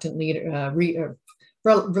reluctant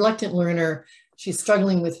learner. She's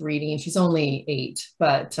struggling with reading, and she's only 8.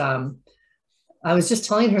 But I was just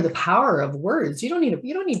telling her the power of words. You don't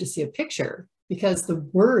need to see a picture, because the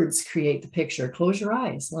words create the picture. Close your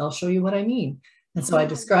eyes and I'll show you what I mean. And so I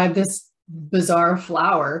described this bizarre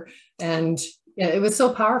flower, and yeah, it was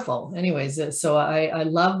so powerful. Anyways, so I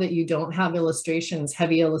love that you don't have illustrations,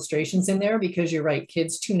 heavy illustrations in there, because you're right,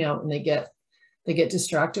 kids tune out and they get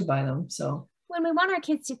distracted by them. So when we want our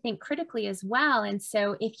kids to think critically as well. And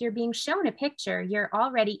so if you're being shown a picture, you're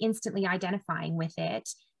already instantly identifying with it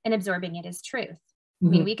and absorbing it as truth. I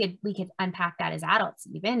mean, we could unpack that as adults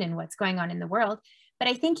even and what's going on in the world. But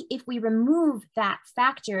I think if we remove that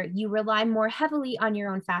factor, you rely more heavily on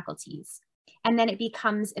your own faculties. And then it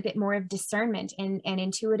becomes a bit more of discernment and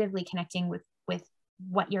intuitively connecting with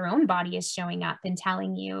what your own body is showing up and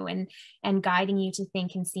telling you and guiding you to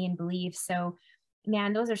think and see and believe. So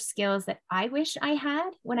man, those are skills that I wish I had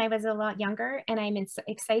when I was a lot younger. And I'm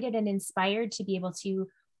excited and inspired to be able to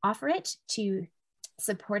offer it, to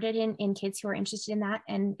support it in kids who are interested in that,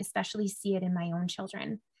 and especially see it in my own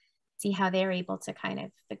children, see how they're able to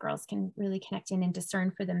the girls can really connect in and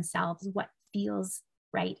discern for themselves what feels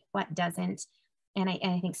right, what doesn't. And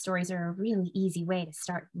I think stories are a really easy way to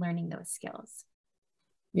start learning those skills.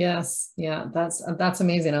 Yes. Yeah, that's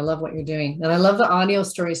amazing. I love what you're doing. And I love the audio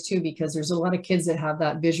stories too, because there's a lot of kids that have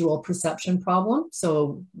that visual perception problem.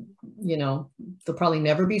 So, you know, they'll probably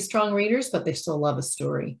never be strong readers, but they still love a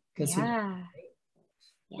story. Yeah.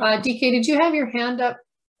 DK, did you have your hand up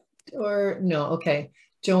or no? Okay.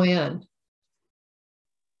 Joanne.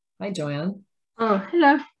 Hi, Joanne. Oh,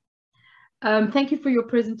 hello. Thank you for your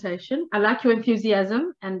presentation. I like your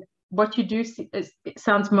enthusiasm, and what you do it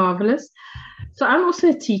sounds marvelous. So I'm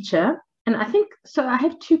also a teacher, and I think, so I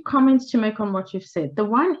have two comments to make on what you've said. The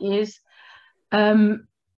one is,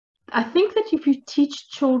 I think that if you teach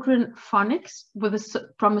children phonics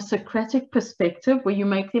from a Socratic perspective, where you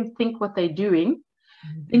make them think what they're doing,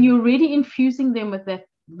 then you're already infusing them with that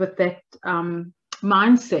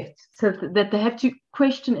mindset, so that they have to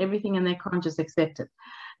question everything and they can't just accept it.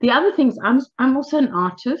 The other things, I'm also an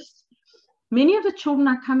artist. Many of the children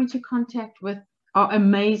I come into contact with are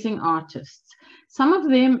amazing artists. Some of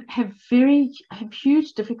them have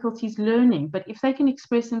huge difficulties learning, but if they can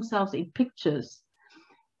express themselves in pictures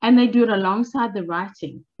and they do it alongside the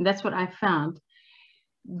writing, and that's what I found,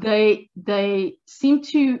 they seem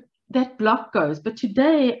to, that block goes. But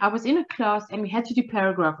today I was in a class and we had to do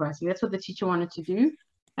paragraph writing. That's what the teacher wanted to do.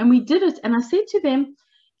 And we did it. And I said to them,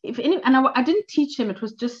 I didn't teach them, it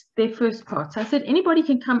was just their first part. So I said, anybody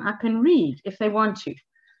can come up and read if they want to.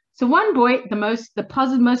 So one boy, the most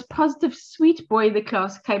positive, sweet boy in the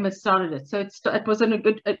class came and started it. So it wasn't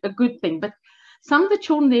a good thing. But some of the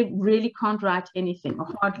children, they really can't write anything, or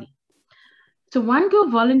hardly. So one girl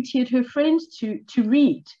volunteered her friends to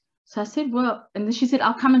read. So I said, well, and then she said,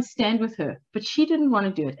 I'll come and stand with her. But she didn't want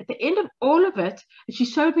to do it. At the end of all of it, she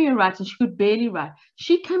showed me her writing. She could barely write.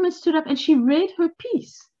 She came and stood up and she read her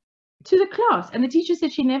piece to the class. And the teacher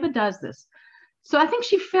said she never does this. So I think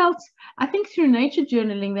I think through nature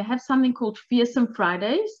journaling, they have something called Fearsome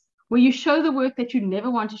Fridays, where you show the work that you never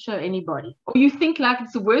want to show anybody, or you think like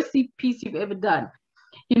it's the worst piece you've ever done,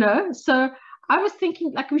 you know? So I was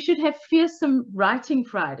thinking like we should have Fearsome Writing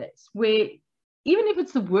Fridays, where even if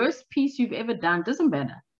it's the worst piece you've ever done, doesn't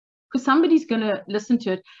matter, because somebody's going to listen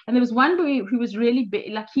to it. And there was one boy who was really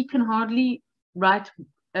like, he can hardly write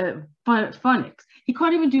phonics. He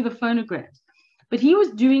can't even do the phonograms, but he was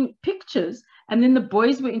doing pictures, and then the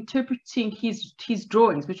boys were interpreting his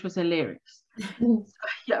drawings, which was hilarious. So,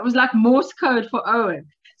 yeah, it was like Morse code for Owen.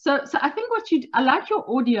 So I think I like your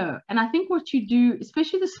audio, and I think what you do,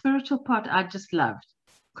 especially the spiritual part, I just loved,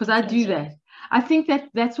 because I do that. I think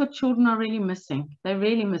that's what children are really missing. They're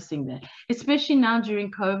really missing that, especially now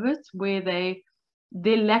during COVID, where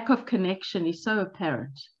their lack of connection is so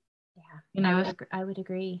apparent. Yeah, you know, I would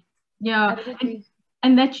agree. Yeah, I would agree.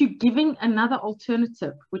 And that you're giving another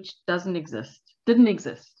alternative which didn't exist.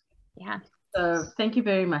 Yeah. So thank you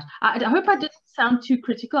very much. I hope I didn't sound too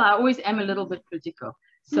critical. I always am a little bit critical.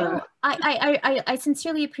 So no, I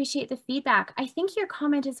sincerely appreciate the feedback. I think your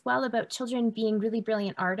comment as well about children being really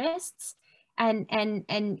brilliant artists and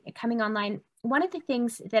coming online. One of the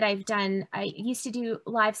things that I've done, I used to do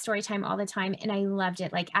live story time all the time, and I loved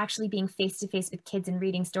it. Like actually being face to face with kids and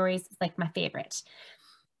reading stories is like my favorite.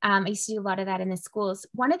 I used to do a lot of that in the schools.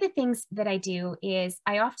 One of the things that I do is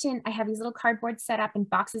I have these little cardboards set up and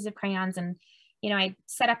boxes of crayons, and I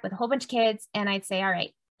set up with a whole bunch of kids, and I'd say, all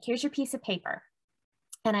right, here's your piece of paper.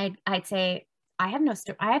 And I'd say, I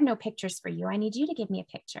have no pictures for you. I need you to give me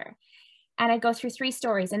a picture. And I'd go through 3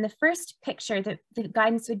 stories. And the first picture, the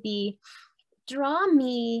guidance would be, draw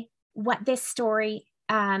me what this story,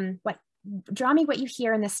 draw me what you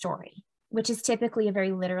hear in the story, which is typically a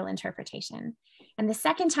very literal interpretation. And the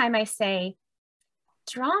second time I say,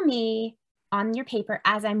 draw me on your paper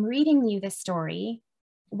as I'm reading you this story,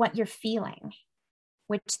 what you're feeling,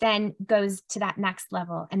 which then goes to that next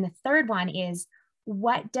level. And the third one is,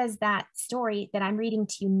 what does that story that I'm reading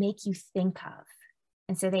to you make you think of?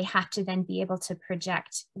 And so they have to then be able to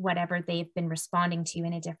project whatever they've been responding to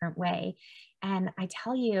in a different way. And I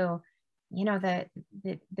tell you, you know, the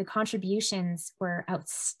contributions were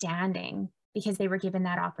outstanding because they were given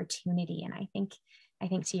that opportunity. And I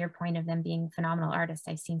think to your point of them being phenomenal artists,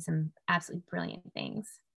 I've seen some absolutely brilliant things.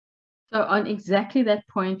 So on exactly that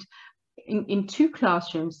point, in two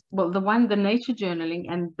classrooms, well, the nature journaling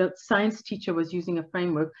and the science teacher was using a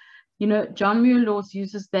framework. You know, John Muir Laws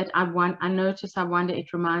uses that I wonder,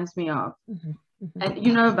 it reminds me of. Mm-hmm, mm-hmm. And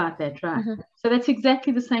you know about that, right? Mm-hmm. So that's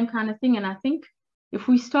exactly the same kind of thing. And I think if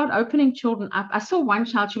we start opening children up, I saw one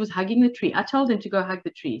child, she was hugging the tree. I told them to go hug the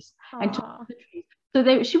trees. Aww. And talk to the trees.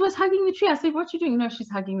 So she was hugging the tree. I said, what are you doing? No, she's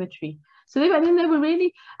hugging the tree. So they were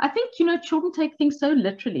really, I think, you know, children take things so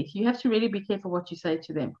literally. You have to really be careful what you say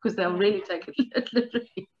to them because they'll really take it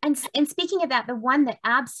literally. And speaking of that, the one that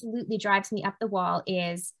absolutely drives me up the wall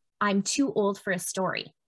is I'm too old for a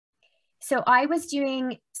story. So I was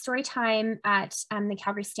doing story time at the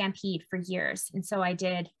Calgary Stampede for years. And so I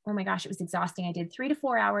did, oh my gosh, it was exhausting. I did 3 to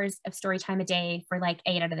 4 hours of story time a day for like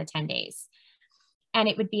 8 out of the 10 days. And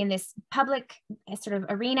it would be in this public sort of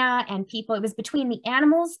arena and people, it was between the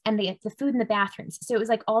animals and the food in the bathrooms. So it was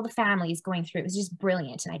like all the families going through, it was just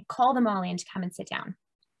brilliant. And I'd call them all in to come and sit down.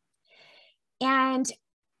 And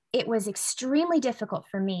it was extremely difficult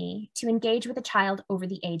for me to engage with a child over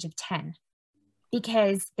the age of 10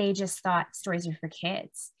 because they just thought stories are for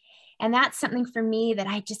kids. And that's something for me that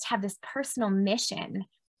I just have this personal mission.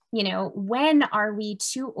 You know, when are we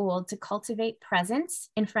too old to cultivate presence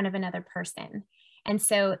in front of another person? And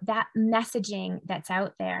so that messaging that's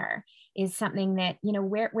out there is something that, you know,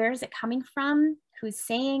 where is it coming from? Who's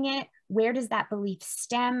saying it? Where does that belief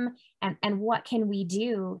stem? And what can we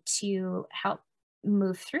do to help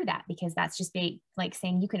move through that? Because that's just like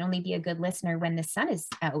saying you can only be a good listener when the sun is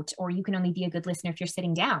out, or you can only be a good listener if you're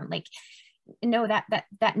sitting down. Like, no,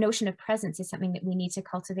 that notion of presence is something that we need to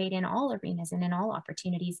cultivate in all arenas and in all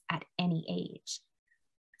opportunities at any age.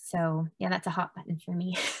 So yeah, that's a hot button for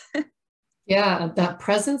me. Yeah, that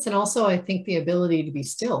presence, and also I think the ability to be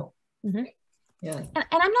still. Mm-hmm. Yeah.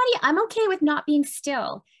 And I'm okay with not being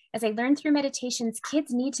still. As I learned through meditations,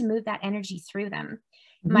 kids need to move that energy through them.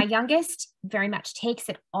 Mm-hmm. My youngest very much takes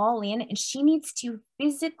it all in, and she needs to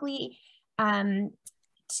physically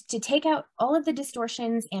to take out all of the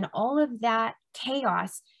distortions and all of that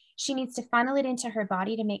chaos. She needs to funnel it into her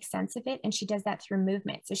body to make sense of it. And she does that through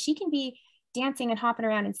movement. So she can be dancing and hopping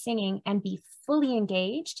around and singing and be fully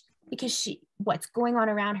engaged, because what's going on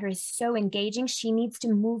around her is so engaging. She needs to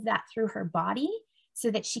move that through her body so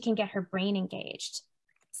that she can get her brain engaged.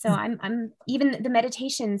 So I'm even the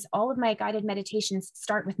meditations, all of my guided meditations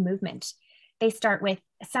start with movement. They start with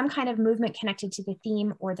some kind of movement connected to the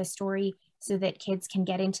theme or the story so that kids can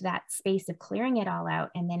get into that space of clearing it all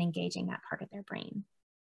out and then engaging that part of their brain.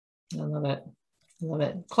 I love it. I love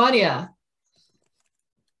it. Claudia.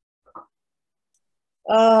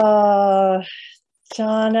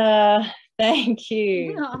 Shawna, thank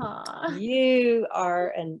you. Aww. You are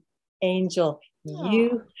an angel. Aww.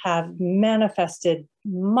 You have manifested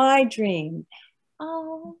my dream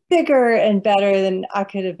Oh. bigger and better than I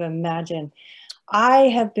could have imagined. I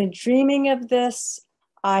have been dreaming of this.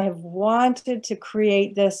 I have wanted to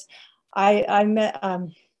create this. I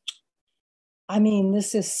mean,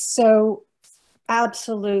 this is so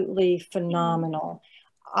absolutely phenomenal.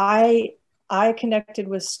 I connected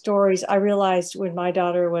with stories. I realized when my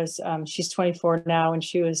daughter was, she's 24 now, and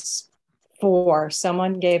she was 4,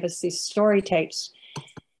 someone gave us these story tapes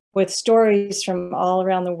with stories from all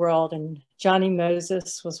around the world. And Johnny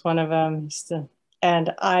Moses was one of them.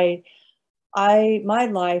 And my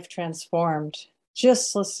life transformed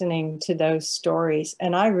just listening to those stories.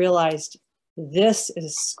 And I realized this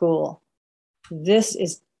is school. This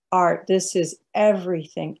is art. This is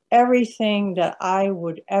everything. Everything that I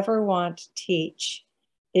would ever want to teach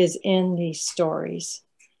is in these stories.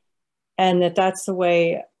 And that's the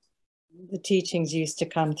way the teachings used to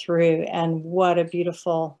come through. And what a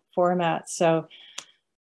beautiful format. So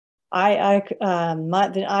I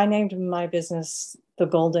named my business The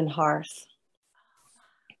Golden Hearth.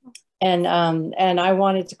 And I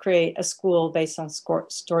wanted to create a school based on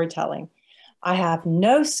storytelling. I have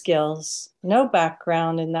no skills, no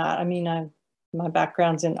background in that. I mean, my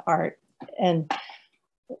background's in art,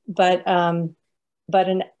 but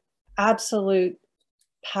an absolute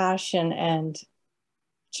passion and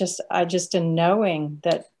just a knowing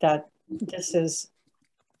that this is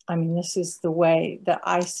the way that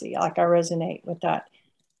I see. Like, I resonate with that,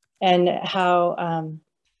 and how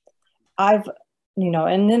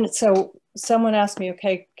and then so someone asked me,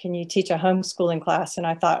 okay, can you teach a homeschooling class? And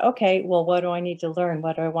I thought, okay, well, what do I need to learn?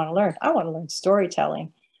 What do I want to learn? I want to learn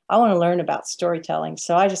storytelling. I want to learn about storytelling.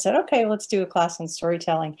 So I just said, okay, let's do a class on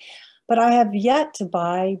storytelling. But I have yet to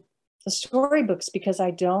buy the storybooks because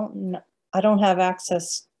I don't have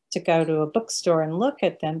access to go to a bookstore and look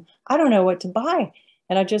at them. I don't know what to buy.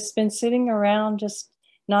 And I've just been sitting around just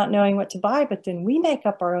not knowing what to buy, but then we make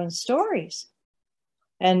up our own stories.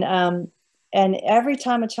 And every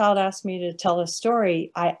time a child asks me to tell a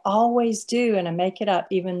story, I always do, and I make it up,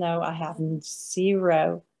 even though I have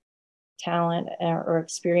zero talent or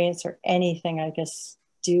experience or anything. I just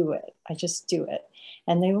do it. I just do it.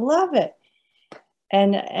 And they love it.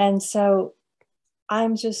 And so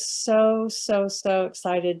I'm just so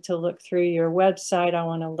excited to look through your website. I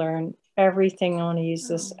want to learn everything. I want to use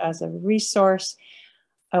this as a resource.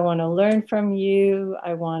 I want to learn from you.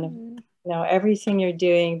 I want to know everything you're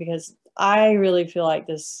doing, because I really feel like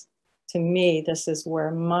this, to me, this is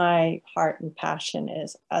where my heart and passion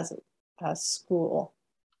is as school,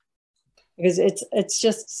 because it's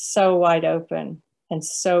just so wide open and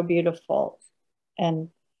so beautiful. And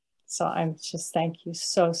so I'm just, thank you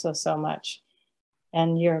so much.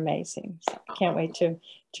 And you're amazing. So I can't wait to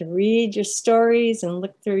read your stories and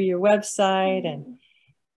look through your website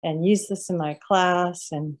and use this in my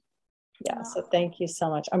class. And yeah, so thank you so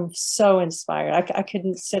much. I'm so inspired. I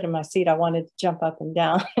couldn't sit in my seat. I wanted to jump up and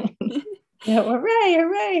down.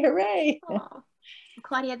 Hooray. Aww.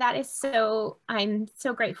 Claudia, that is I'm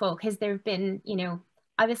so grateful, because there have been,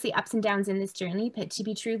 obviously ups and downs in this journey, but to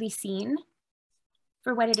be truly seen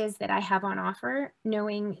for what it is that I have on offer,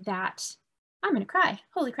 knowing that I'm going to cry.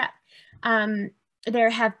 Holy crap. There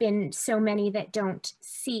have been so many that don't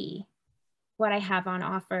see what I have on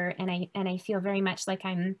offer. And I feel very much like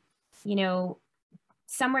I'm,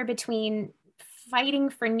 somewhere between fighting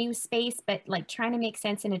for new space, but like trying to make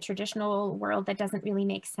sense in a traditional world that doesn't really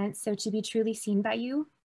make sense. So to be truly seen by you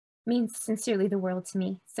means sincerely the world to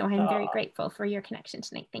me. So I'm very grateful for your connection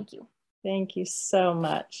tonight. Thank you. Thank you so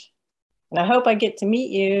much. And I hope I get to meet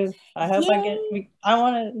you. I hope I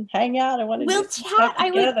want to hang out. I want to do chat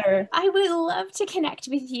together. I would love to connect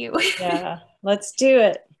with you. Yeah, let's do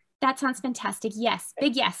it. That sounds fantastic. Yes,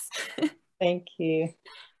 big yes. Thank you.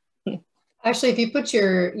 Actually, if you put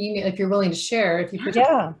your email, if you're willing to share, if you put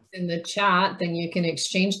your in the chat, then you can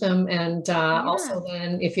exchange them. And also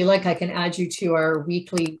then, if you like, I can add you to our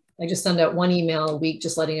weekly, I just send out one email a week,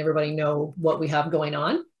 just letting everybody know what we have going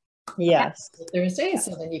on. Yes. Thursday.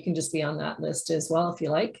 So then you can just be on that list as well, if you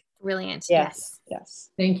like. Brilliant. Yes.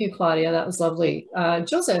 Thank you, Claudia. That was lovely.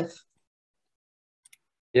 Joseph.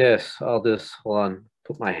 Yes, I'll just, hold on,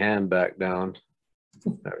 put my hand back down.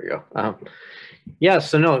 There we go. Yeah,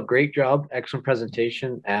 so no, great job, excellent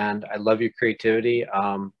presentation, and I love your creativity.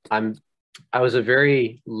 I was a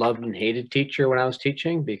very loved and hated teacher when I was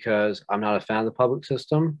teaching, because I'm not a fan of the public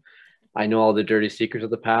system. I know all the dirty secrets of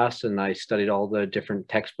the past, and I studied all the different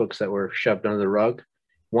textbooks that were shoved under the rug.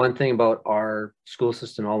 One thing about our school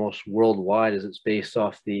system almost worldwide is it's based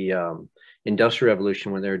off the Industrial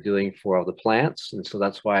Revolution, when they were dealing for all the plants. And so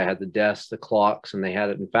that's why I had the desks, the clocks, and they had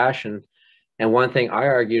it in fashion. And one thing I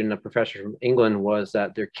argued, and a professor from England, was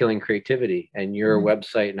that they're killing creativity, and your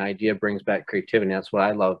website and idea brings back creativity. That's what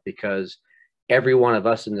I love, because every one of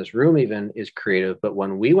us in this room even is creative. But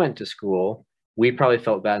when we went to school, we probably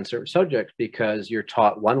felt bad in certain subjects because you're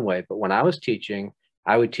taught one way. But when I was teaching,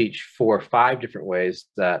 I would teach 4 or 5 different ways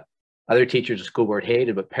that other teachers at school board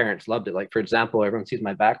hated, but parents loved it. Like, for example, everyone sees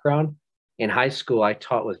my background. In high school, I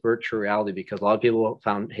taught with virtual reality because a lot of people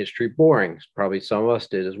found history boring. Probably some of us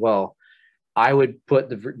did as well. I would put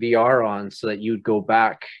the VR on so that you'd go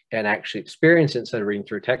back and actually experience it instead of reading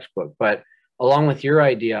through a textbook. But along with your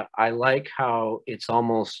idea, I like how it's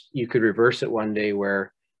almost, you could reverse it one day,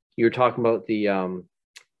 where you're talking about the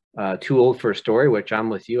too old for a story, which I'm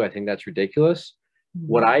with you. I think that's ridiculous.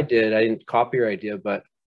 What I did, I didn't copy your idea, but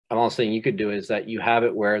I'm also saying you could do is that you have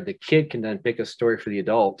it where the kid can then pick a story for the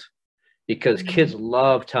adult, because kids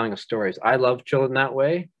love telling us stories. I love children that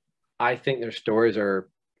way. I think their stories are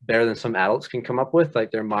better than some adults can come up with. Like,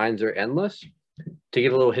 their minds are endless. To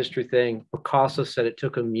give a little history thing, Picasso said it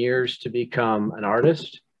took him years to become an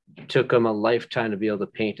artist. It took him a lifetime to be able to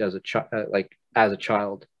paint as a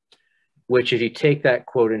child. Which, if you take that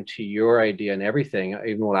quote into your idea and everything,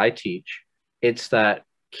 even what I teach, it's that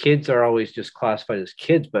kids are always just classified as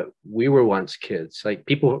kids, but we were once kids. Like,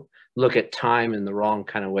 people look at time in the wrong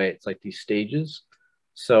kind of way. It's like these stages.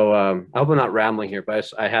 So I hope I'm not rambling here,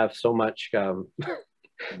 but I have so much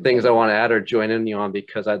things I want to add or join in you on,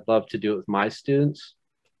 because I'd love to do it with my students.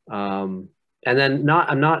 And then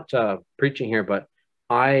I'm not preaching here, but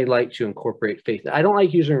I like to incorporate faith. I don't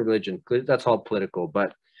like using religion, that's all political,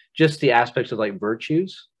 but just the aspects of like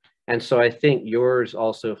virtues. And so I think yours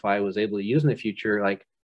also, if I was able to use in the future, like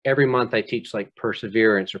every month I teach like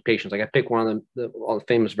perseverance or patience. Like I pick one of all the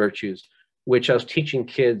famous virtues, which I was teaching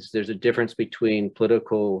kids. There's a difference between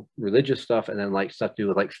political, religious stuff and then like stuff to do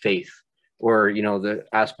with like faith or, you know, the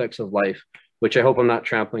aspects of life, which I hope I'm not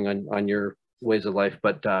trampling on your ways of life,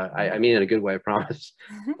 but I mean in a good way, I promise.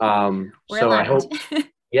 So I hope,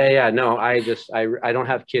 no, I don't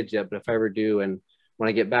have kids yet, but if I ever do, and when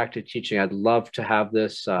I get back to teaching, I'd love to have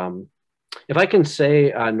this. If I can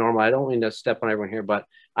say, Norma, I don't mean to step on everyone here, but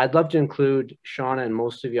I'd love to include Shawna and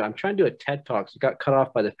most of you. I'm trying to do a TED Talk. It got cut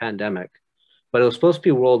off by the pandemic, but it was supposed to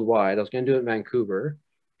be worldwide. I was going to do it in Vancouver.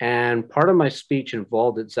 And part of my speech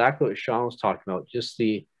involved exactly what Shawna was talking about, just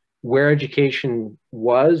where education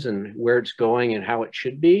was and where it's going and how it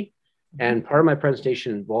should be. And part of my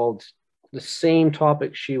presentation involved the same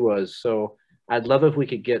topic she was. So I'd love if we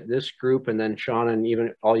could get this group and then Shawna and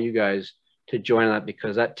even all you guys to join that,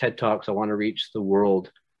 because that TED Talks, I want to reach the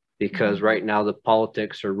world, because right now the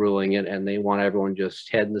politics are ruling it and they want everyone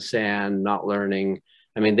just head in the sand, not learning.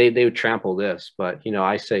 I mean, they would trample this, but you know,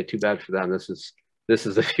 I say too bad for them. This is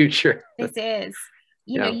the future. This is,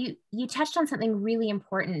 you know, you touched on something really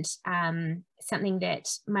important, something that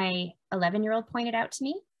my 11-year-old pointed out to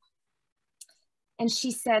me. And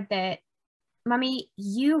she said that, Mommy,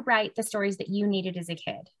 you write the stories that you needed as a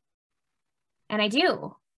kid. And I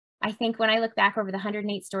do. I think when I look back over the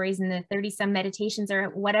 108 stories and the 30 some meditations or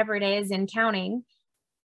whatever it is and counting,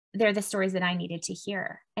 they're the stories that I needed to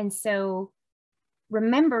hear. And so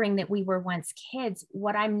remembering that we were once kids,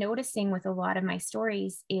 what I'm noticing with a lot of my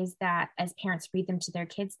stories is that as parents read them to their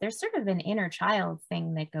kids, there's sort of an inner child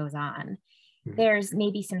thing that goes on. There's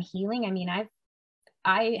maybe some healing. I mean,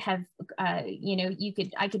 I have, you know,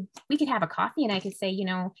 we could have a coffee and I could say, you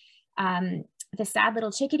know, the sad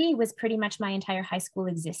little chickadee was pretty much my entire high school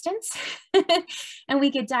existence. And we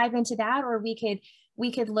could dive into that, or we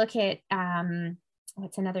could look at,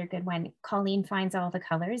 what's another good one? Colleen Finds All the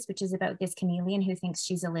Colors, which is about this chameleon who thinks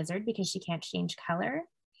she's a lizard because she can't change color.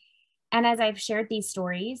 And as I've shared these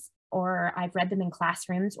stories, or I've read them in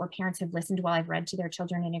classrooms, or parents have listened while I've read to their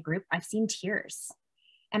children in a group, I've seen tears.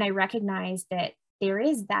 And I recognize that there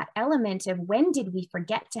is that element of, when did we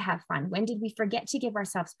forget to have fun? When did we forget to give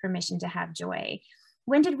ourselves permission to have joy?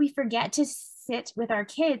 When did we forget to sit with our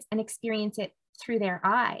kids and experience it through their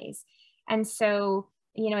eyes? And so,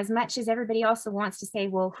 you know, as much as everybody also wants to say,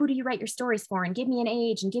 well, who do you write your stories for? And give me an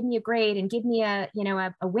age and give me a grade and give me a, you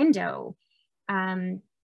know, a window.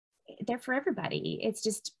 They're for everybody. It's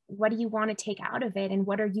just, what do you want to take out of it? And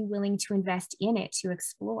what are you willing to invest in it to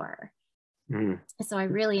explore? So I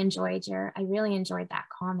really enjoyed that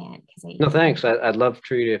comment. No, thanks. I'd love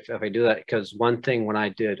for you if I do that, because one thing when I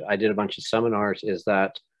did a bunch of seminars is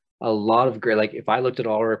that a lot of great, like if I looked at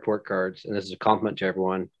all our report cards, and this is a compliment to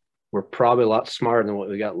everyone, we're probably a lot smarter than what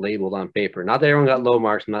we got labeled on paper. Not that everyone got low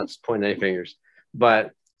marks, I'm not pointing any fingers,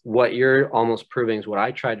 but what you're almost proving is what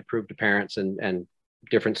I tried to prove to parents and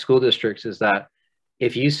different school districts, is that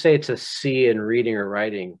if you say it's a C in reading or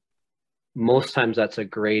writing, most times that's a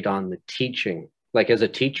grade on the teaching. Like as a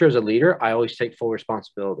teacher, as a leader, I always take full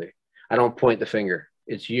responsibility. I don't point the finger.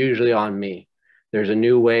 It's usually on me. There's a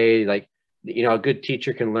new way, like, you know, a good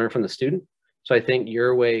teacher can learn from the student. So I think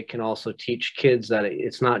your way can also teach kids that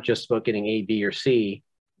it's not just about getting A, B, or C.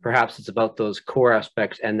 Perhaps it's about those core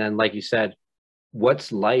aspects. And then, like you said,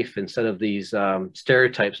 what's life instead of these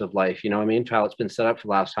stereotypes of life? You know what I mean? How it's been set up for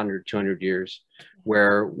the last 100, 200 years,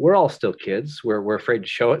 where we're all still kids. We're afraid to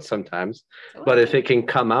show it sometimes. But if it can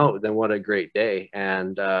come out, then what a great day.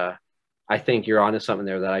 And I think you're onto something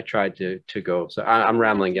there that I tried to go. So I'm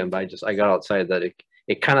rambling again, but I got outside that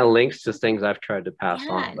it kind of links to things I've tried to pass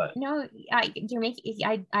on. But no,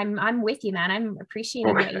 I'm with you, man. I'm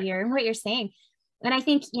appreciating what you're saying. And I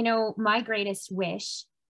think, you know, my greatest wish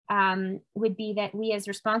would be that we as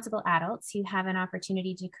responsible adults who have an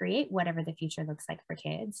opportunity to create whatever the future looks like for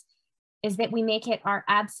kids, is that we make it our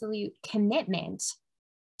absolute commitment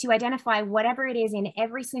to identify whatever it is in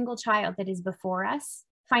every single child that is before us,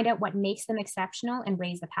 find out what makes them exceptional and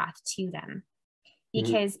raise the path to them.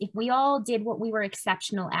 Because if we all did what we were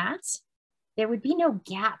exceptional at, there would be no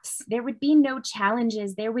gaps, there would be no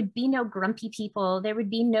challenges, there would be no grumpy people, there would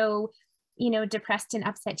be no, you know, depressed and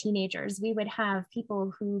upset teenagers. We would have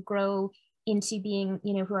people who grow into being,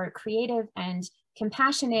 you know, who are creative and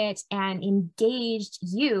compassionate and engaged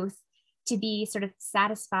youth, to be sort of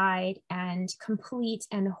satisfied and complete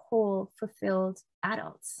and whole, fulfilled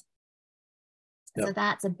adults. So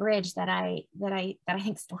that's a bridge that I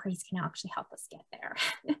think stories can actually help us get there.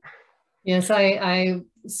 Yes, I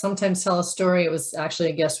sometimes tell a story. It was actually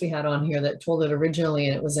a guest we had on here that told it originally,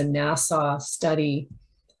 and it was a NASA study.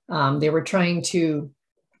 They were trying to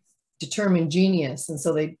determine genius, and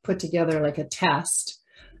so they put together like a test,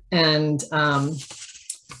 and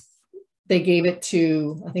they gave it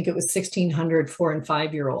to, I think it was 1,600 4- and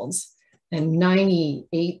 5-year-olds, and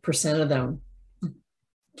 98% of them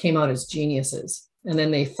came out as geniuses. And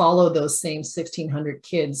then they followed those same 1,600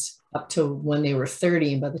 kids up to when they were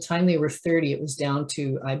 30. And by the time they were 30, it was down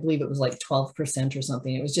to, I believe it was like 12% or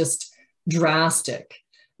something. It was just drastic.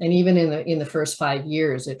 And even in the first 5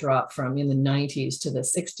 years, it dropped from in the 90s to the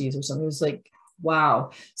 60s or something. It was like,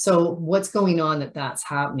 wow. So what's going on that's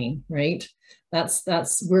happening, right?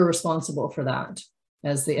 We're responsible for that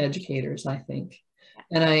as the educators, I think.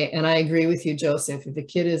 And I agree with you, Joseph.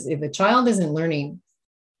 If a child isn't learning,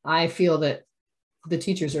 I feel that the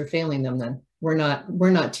teachers are failing them. Then we're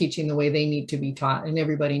not teaching the way they need to be taught, and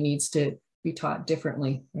everybody needs to be taught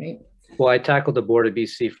differently, right? Well, I tackled the board of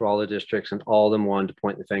BC for all the districts, and all of them wanted to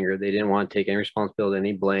point the finger. They didn't want to take any responsibility,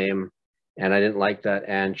 any blame, and I didn't like that.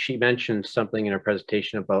 And she mentioned something in her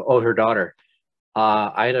presentation about, her daughter.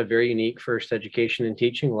 I had a very unique first education in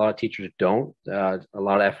teaching. A lot of teachers don't. A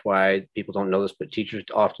lot of FYI, people don't know this, but teachers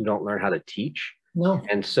often don't learn how to teach. No.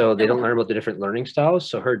 And so they don't learn about the different learning styles.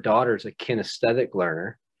 So her daughter's a kinesthetic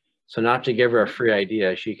learner. So not to give her a free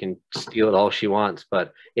idea, she can steal it all she wants.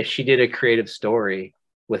 But if she did a creative story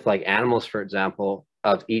with like animals, for example,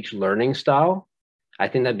 of each learning style, I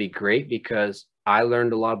think that'd be great, because I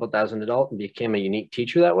learned a lot about that as an adult and became a unique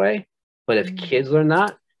teacher that way. But if kids learn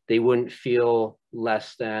that, they wouldn't feel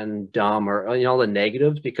less than dumb or, all the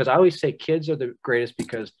negatives, because I always say kids are the greatest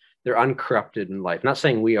because they're uncorrupted in life. Not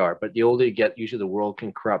saying we are, but the older you get, usually the world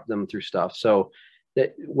can corrupt them through stuff. So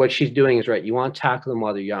that what she's doing is right. You want to tackle them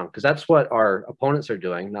while they're young, because that's what our opponents are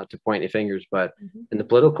doing, not to point any fingers, but in the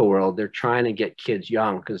political world, they're trying to get kids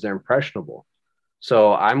young because they're impressionable.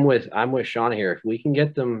 So I'm with Shawna here. If we can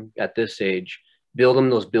get them at this age, build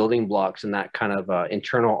them those building blocks and that kind of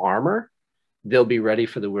internal armor, they'll be ready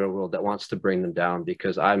for the real world that wants to bring them down,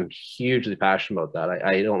 because I'm hugely passionate about that.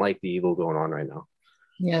 I don't like the evil going on right now.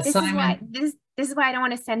 Yes, this is why I don't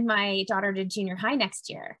want to send my daughter to junior high next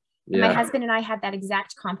year. And my husband and I had that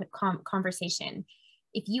exact conversation.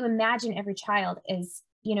 If you imagine every child is,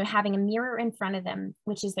 having a mirror in front of them,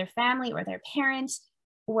 which is their family or their parents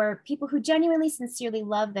or people who genuinely, sincerely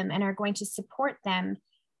love them and are going to support them,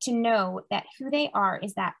 to know that who they are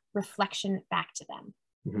is that reflection back to them.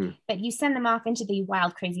 But you send them off into the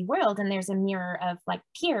wild, crazy world, and there's a mirror of like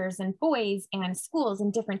peers and boys and schools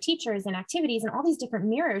and different teachers and activities and all these different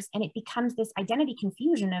mirrors. And it becomes this identity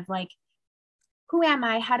confusion of like, who am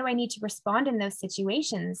I? How do I need to respond in those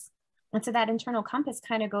situations? And so that internal compass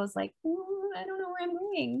kind of goes like, I don't know where I'm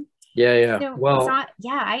going. Yeah. So well,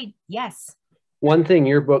 yes. One thing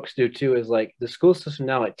your books do too is like the school system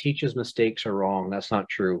now, it teaches mistakes are wrong. That's not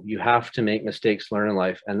true. You have to make mistakes, learn in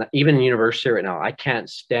life. And even in university right now, I can't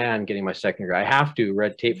stand getting my second degree. I have to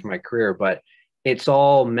red tape for my career, but it's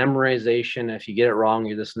all memorization. If you get it wrong,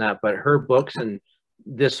 you're this and that. But her books and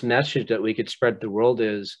this message that we could spread to the world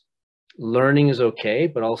is learning is okay,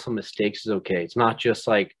 but also mistakes is okay. It's not just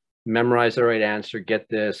like memorize the right answer, get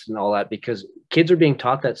this and all that, because kids are being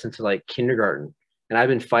taught that since like kindergarten. And I've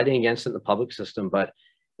been fighting against it in the public system, but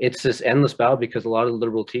it's this endless battle because a lot of the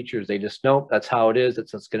liberal teachers, they just, nope, that's how it is.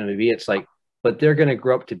 It's going to be. It's like, but they're going to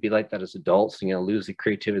grow up to be like that as adults and lose the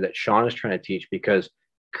creativity that Shawna is trying to teach, because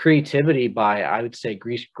creativity by, I would say,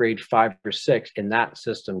 grade 5 or 6 in that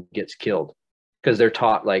system gets killed because they're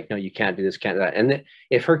taught like, no, you can't do this, can't do that. And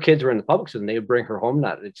if her kids were in the public system, they would bring her home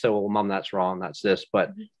that. They'd say, well, mom, that's wrong. That's this,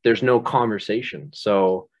 but there's no conversation.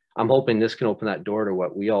 So I'm hoping this can open that door to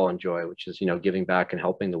what we all enjoy, which is, giving back and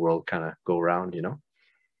helping the world kind of go around,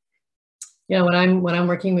 Yeah, when I'm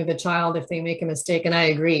working with a child, if they make a mistake, and I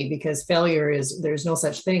agree, because failure there's no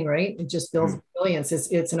such thing, right? It just builds resilience.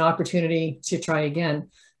 It's an opportunity to try again.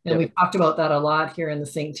 And we've talked about that a lot here in the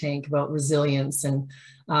think tank about resilience. And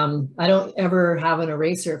I don't ever have an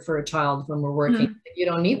eraser for a child when we're working. You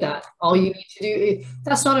don't need that. All you need to do,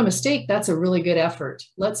 that's not a mistake. That's a really good effort.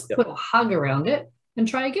 Let's put a hug around it and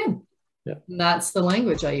try again. And that's the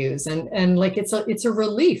language I use. And like, it's a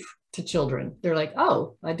relief to children. They're like,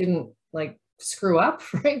 oh, I didn't like screw up,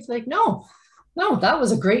 right? It's like, no, that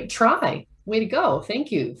was a great try. Way to go.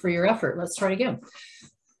 Thank you for your effort. Let's try again.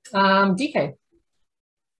 DK.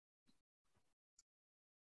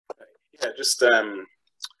 Yeah, just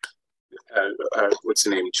what's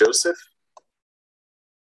the name? Joseph?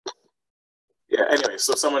 Yeah, anyway,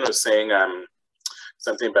 so someone was saying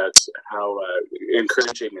something about how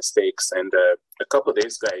encouraging mistakes, and a couple of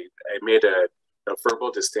days ago I made a a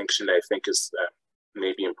verbal distinction that I think is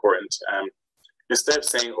maybe important. Instead of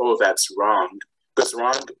saying, "Oh, that's wrong," because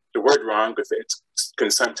the word "wrong" with it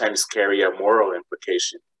can sometimes carry a moral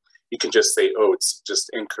implication. You can just say, "Oh, it's just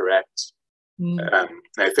incorrect."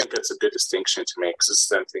 I think that's a good distinction to make. This is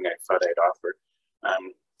something I thought I'd offer.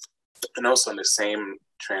 And also in the same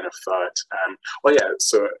train of thought,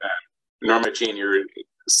 so Norma Jean, you were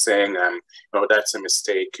saying, "Oh, that's a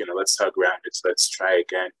mistake. Let's hug around it. So let's try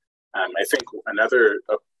again." I think another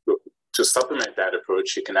to supplement that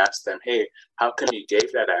approach, you can ask them, "Hey, how come you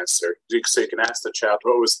gave that answer?" So you can ask the child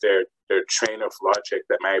what was their train of logic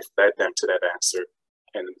that might have led them to that answer,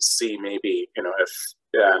 and see maybe if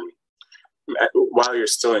while you're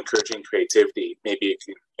still encouraging creativity, maybe you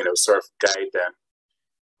can sort of guide them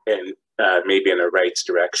in maybe in a right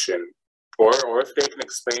direction, or if they can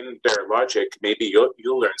explain their logic, maybe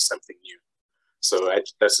you'll learn something new. So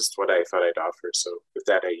that's just what I thought I'd offer. So with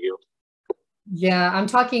that, I yield. Yeah, I'm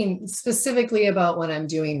talking specifically about when I'm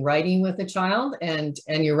doing writing with a child, and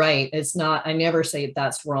you're right. It's not. I never say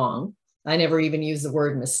that's wrong. I never even use the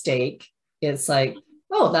word mistake. It's like,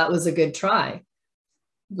 oh, that was a good try.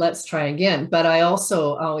 Let's try again. But I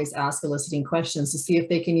also always ask eliciting questions to see if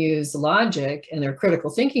they can use logic and their critical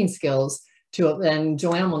thinking skills to, and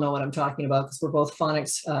Joanne will know what I'm talking about because we're both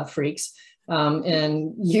phonics freaks,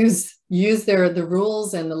 and use the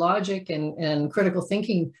rules and the logic and critical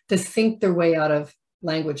thinking to think their way out of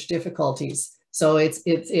language difficulties. So it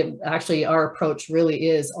actually, our approach really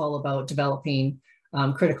is all about developing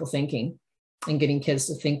critical thinking and getting kids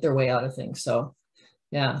to think their way out of things. So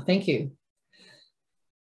yeah, thank you.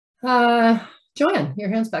 Joanne, your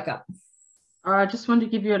hand's back up. I just want to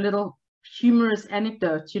give you a little humorous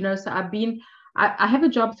anecdote. So I have a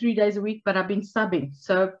job 3 days a week, but I've been subbing.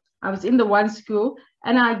 So I was in the one school,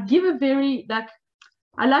 and I give a very,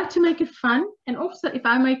 I like to make it fun. And also if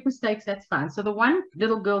I make mistakes, that's fine. So the one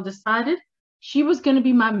little girl decided she was going to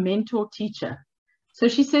be my mentor teacher. So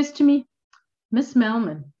she says to me, "Miss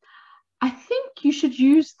Melman, I think you should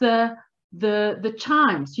use the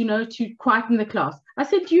chimes, to quieten the class." I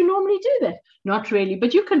said, "Do you normally do that?" "Not really,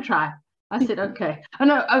 but you can try." I said, "Okay."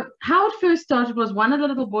 How it first started was one of the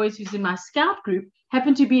little boys who's in my scout group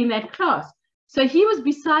happened to be in that class. So he was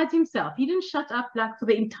beside himself. He didn't shut up for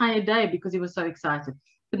the entire day because he was so excited.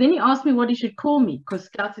 But then he asked me what he should call me, because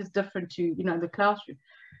scouts is different to, the classroom.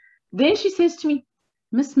 Then she says to me,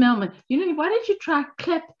 "Miss Melman, why don't you try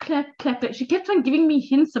clap, clap, clap?" She kept on giving me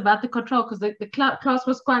hints about the control because the class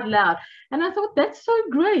was quite loud. And I thought, that's so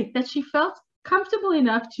great that she felt comfortable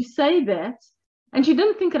enough to say that. And she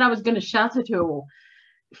didn't think that I was going to shout at her or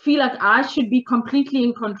feel like I should be completely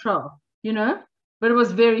in control, But it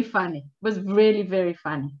was very funny. It was really, very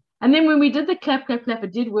funny. And then when we did the clap, clap, clap,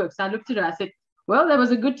 it did work. So I looked at her, I said, "Well, that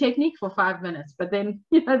was a good technique for 5 minutes." But then,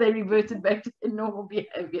 they reverted back to their normal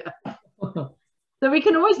behavior. So we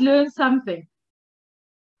can always learn something.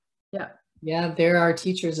 Yeah. Yeah, they're our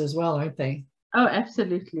teachers as well, aren't they? Oh,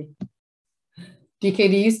 absolutely.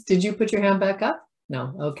 DKDs, did you put your hand back up?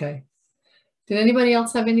 No. Okay. Did anybody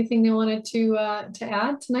else have anything they wanted to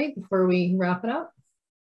add tonight before we wrap it up?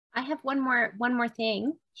 I have one more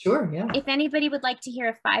thing. Sure, yeah. If anybody would like to hear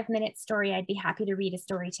a 5-minute story, I'd be happy to read a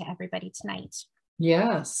story to everybody tonight.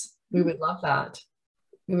 Yes, we would love that.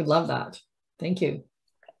 We would love that. Thank you.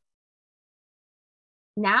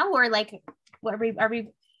 Now, or are we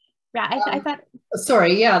I thought.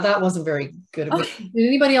 Sorry, yeah, that wasn't very good. Okay. Did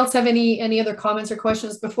anybody else have any other comments or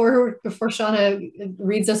questions before Shawna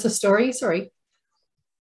reads us a story? Sorry.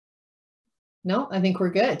 No, I think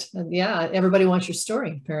we're good. Yeah, everybody wants your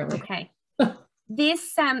story, apparently. Okay.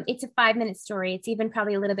 This, it's a 5-minute story. It's even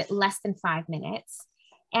probably a little bit less than 5 minutes.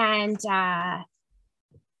 And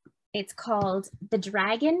it's called "The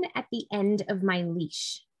Dragon at the End of My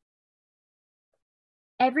Leash."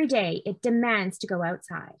 Every day it demands to go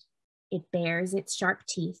outside. It bares its sharp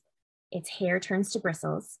teeth. Its hair turns to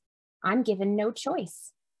bristles. I'm given no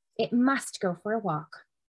choice. It must go for a walk,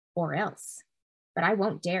 or else. But I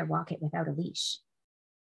won't dare walk it without a leash.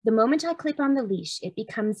 The moment I clip on the leash, it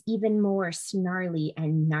becomes even more snarly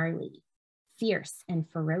and gnarly, fierce and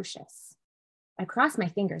ferocious. I cross my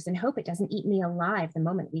fingers and hope it doesn't eat me alive the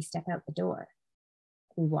moment we step out the door.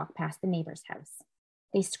 We walk past the neighbor's house.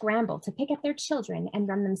 They scramble to pick up their children and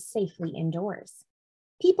run them safely indoors.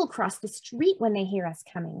 People cross the street when they hear us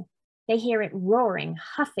coming. They hear it roaring,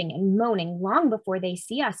 huffing, and moaning long before they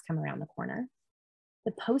see us come around the corner.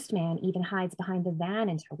 The postman even hides behind the van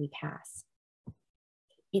until we pass.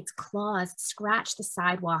 Its claws scratch the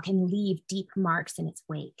sidewalk and leave deep marks in its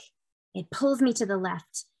wake. It pulls me to the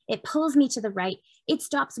left. It pulls me to the right. It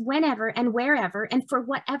stops whenever and wherever and for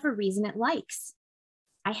whatever reason it likes.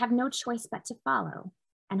 I have no choice but to follow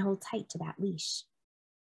and hold tight to that leash.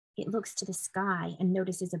 It looks to the sky and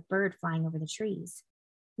notices a bird flying over the trees.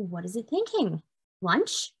 What is it thinking?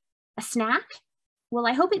 Lunch? A snack? Well,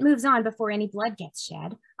 I hope it moves on before any blood gets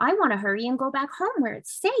shed. I want to hurry and go back home where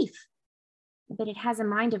it's safe. But it has a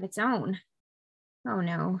mind of its own. Oh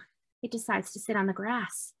no, it decides to sit on the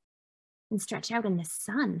grass and stretch out in the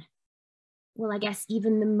sun. Well, I guess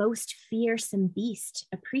even the most fearsome beast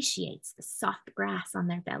appreciates the soft grass on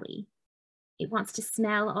their belly. It wants to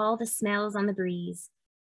smell all the smells on the breeze,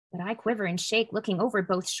 but I quiver and shake looking over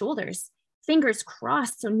both shoulders, fingers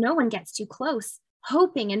crossed so no one gets too close,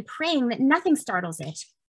 hoping and praying that nothing startles it,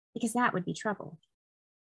 because that would be trouble.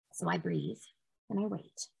 So I breathe and I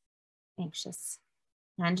wait, anxious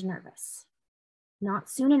and nervous. Not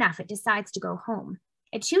soon enough, it decides to go home.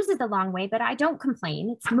 It chooses the long way, but I don't complain.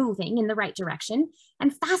 It's moving in the right direction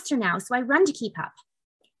and faster now, so I run to keep up.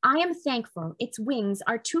 I am thankful its wings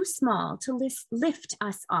are too small to lift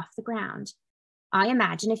us off the ground. I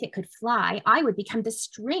imagine if it could fly, I would become the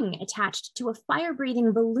string attached to a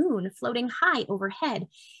fire-breathing balloon floating high overhead,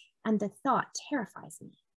 and the thought terrifies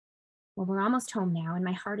me. Well, we're almost home now, and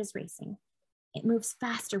my heart is racing. It moves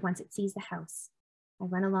faster once it sees the house. I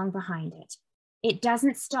run along behind it. It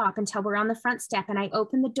doesn't stop until we're on the front step, and I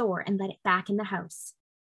open the door and let it back in the house.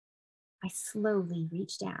 I slowly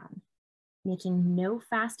reach down, making no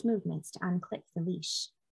fast movements to unclip the leash.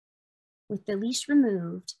 With the leash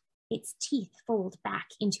removed, its teeth fold back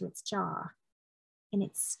into its jaw, and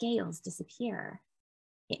its scales disappear.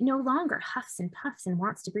 It no longer huffs and puffs and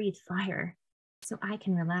wants to breathe fire, so I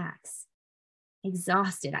can relax.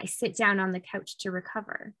 Exhausted, I sit down on the couch to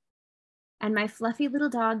recover. And my fluffy little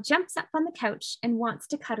dog jumps up on the couch and wants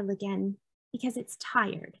to cuddle again because it's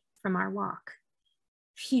tired from our walk.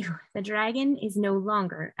 Phew, the dragon is no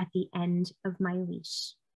longer at the end of my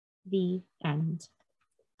leash. The end.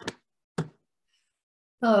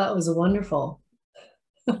 Oh, that was wonderful.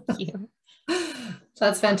 Thank you.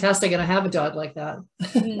 That's fantastic. And I have a dog like that.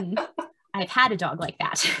 I've had a dog like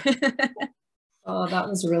that. Oh, that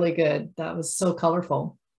was really good. That was so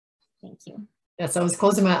colorful. Thank you. Yes, I was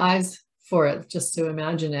closing my eyes for it just to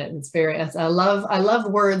imagine it. It's very, I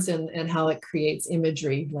love words and how it creates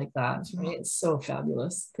imagery like that. Right? It's so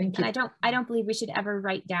fabulous. Thank you. And I don't believe we should ever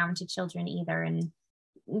write down to children either and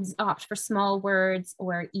opt for small words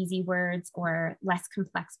or easy words or less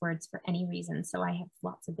complex words for any reason. So I have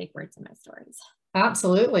lots of big words in my stories.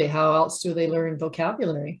 Absolutely. How else do they learn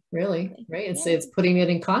vocabulary? Really, right? It's putting it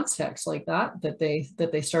in context like that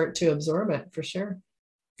they start to absorb it for sure.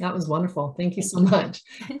 That was wonderful. Thank you so much.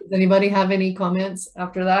 Does anybody have any comments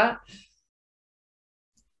after that?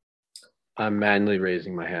 I'm manually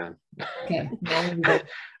raising my hand. Okay.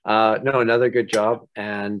 No, another good job.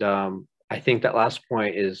 And I think that last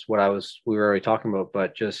point is what we were already talking about,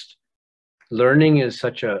 but just learning is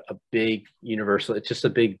such a big universal, it's just a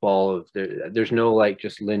big ball of, there's no like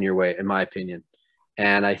just linear way, in my opinion.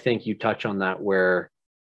 And I think you touch on that where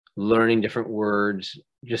learning different words,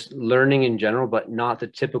 just learning in general, but not the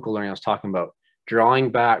typical learning I was talking about,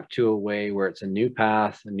 drawing back to a way where it's a new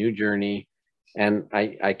path, a new journey. And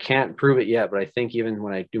I can't prove it yet, but I think even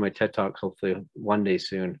when I do my TED Talks, hopefully one day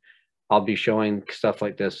soon, I'll be showing stuff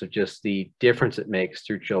like this of just the difference it makes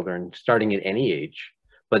through children starting at any age.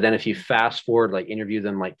 But then if you fast forward, like interview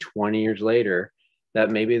them like 20 years later,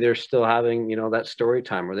 that maybe they're still having, that story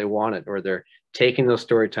time or they want it, or they're taking those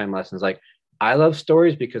story time lessons. Like I love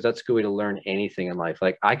stories because that's a good way to learn anything in life.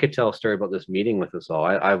 Like I could tell a story about this meeting with us all.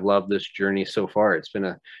 I've loved this journey so far. It's been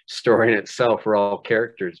a story in itself. We're all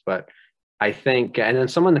characters, but I think, and then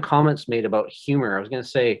someone in the comments made about humor. I was going to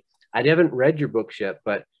say, I haven't read your books yet,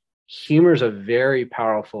 but humor is a very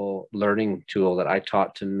powerful learning tool that I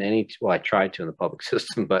taught to many, well, I tried to in the public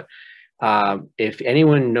system, but if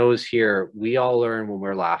anyone knows here, we all learn when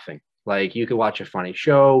we're laughing. Like you could watch a funny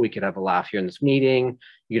show, we could have a laugh here in this meeting,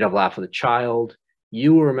 you could have a laugh with a child.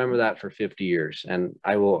 You will remember that for 50 years. And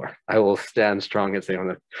I will stand strong if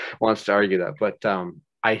anyone wants to argue that. But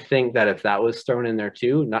I think that if that was thrown in there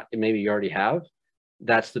too, not maybe you already have,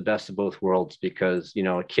 that's the best of both worlds, because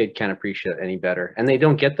a kid can't appreciate it any better, and they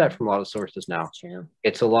don't get that from a lot of sources now. That's true.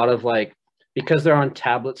 It's a lot of like, because they're on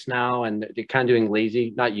tablets now and they're kind of doing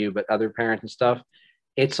lazy, not you, but other parents and stuff.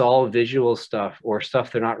 It's all visual stuff or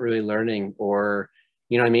stuff they're not really learning, or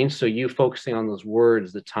you know what I mean. So you focusing on those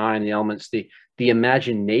words, the time, the elements, the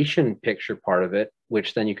imagination picture part of it,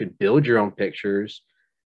 which then you could build your own pictures.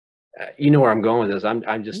 You know where I'm going with this.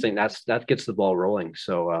 I'm just saying that gets the ball rolling.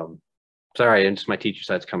 So sorry, and just my teacher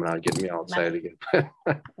side's coming out and getting me all excited again.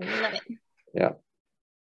 I love it. Yeah.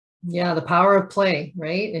 Yeah, the power of play,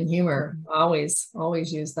 right? And humor. Always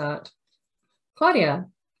use that. Claudia.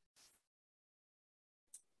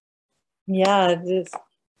 Yeah, it's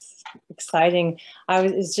exciting.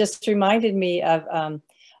 It's just reminded me of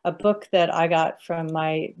a book that I got from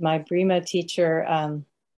my Brima teacher,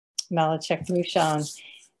 Malachek Mushan.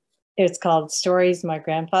 It's called Stories My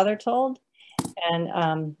Grandfather Told.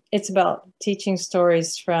 And it's about teaching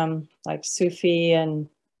stories from like Sufi and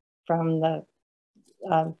from the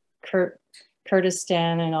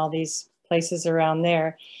Kurdistan and all these places around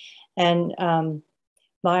there. And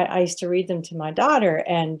I used to read them to my daughter,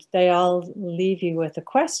 and they all leave you with a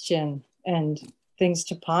question and things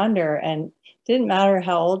to ponder. And it didn't matter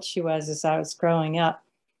how old she was as I was growing up.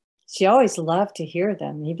 She always loved to hear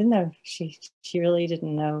them, even though she really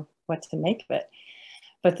didn't know what to make of it.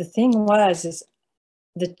 But the thing is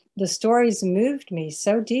the stories moved me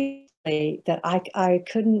so deeply that I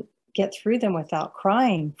couldn't get through them without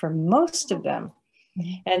crying for most of them.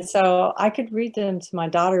 And so I could read them to my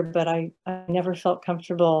daughter, but I never felt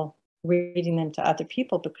comfortable reading them to other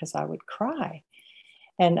people because I would cry.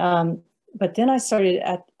 And but then I started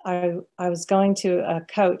I was going to a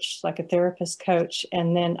coach, like a therapist coach,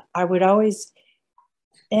 and then I would always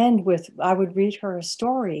end with, I would read her a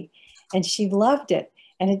story, and she loved it.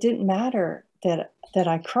 And it didn't matter that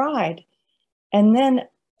I cried.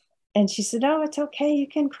 And she said, "Oh, it's okay, you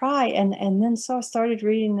can cry." And then so I started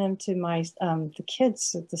reading them to my the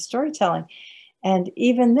kids at the storytelling. And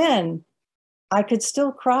even then I could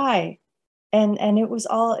still cry. And it was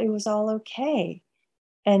all okay.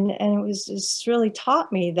 And it was just really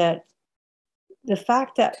taught me that the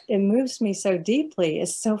fact that it moves me so deeply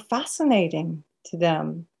is so fascinating to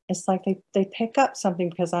them. It's like they pick up something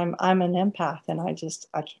because I'm an empath, and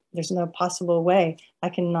there's no possible way I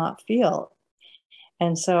cannot feel.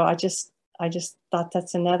 And so I just thought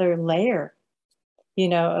that's another layer,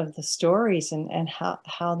 of the stories and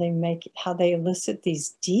how they elicit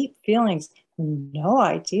these deep feelings. No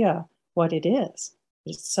idea what it is.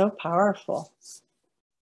 It's so powerful.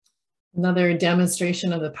 Another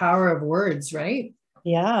demonstration of the power of words, right?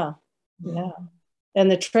 Yeah.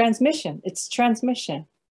 And the transmission, it's transmission.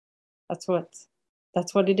 That's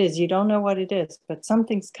what it is. You don't know what it is, but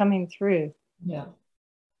something's coming through. Yeah.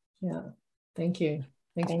 Thank you.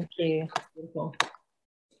 Thank you. Beautiful.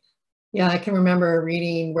 Yeah, I can remember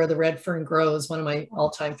reading Where the Red Fern Grows, one of my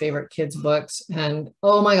all-time favorite kids' books. And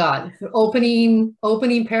oh my God, opening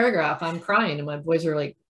paragraph, I'm crying. And my boys are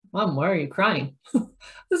like, "Mom, why are you crying?" I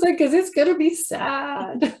was like, "Because it's gonna be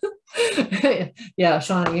sad." Yeah,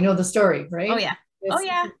 Shawna, you know the story, right? Oh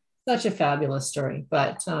yeah. It's such a fabulous story.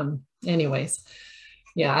 But anyways,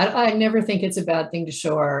 yeah, I never think it's a bad thing to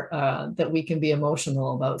show that we can be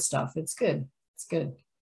emotional about stuff. It's good. It's good.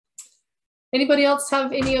 Anybody else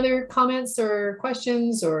have any other comments or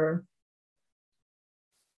questions? Or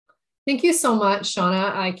thank you so much,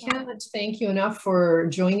 Shawna. I can't thank you enough for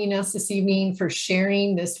joining us this evening, for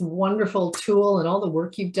sharing this wonderful tool and all the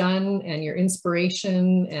work you've done, and your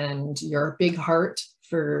inspiration and your big heart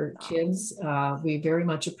for kids. We very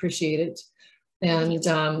much appreciate it. And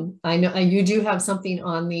I know you do have something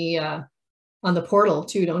on the portal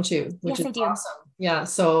too, don't you? Which is awesome. Yeah.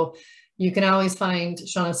 So you can always find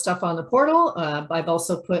Shawna's stuff on the portal. I've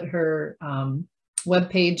also put her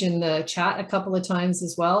webpage in the chat a couple of times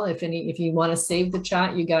as well. If you want to save the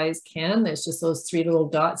chat, you guys can. There's just those 3 little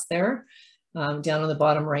dots there down on the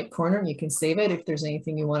bottom right corner. You can save it if there's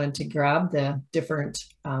anything you wanted to grab, the different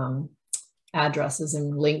addresses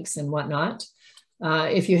and links and whatnot.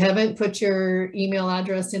 If you haven't put your email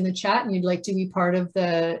address in the chat and you'd like to be part of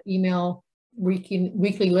the email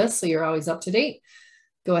weekly list, so you're always up to date,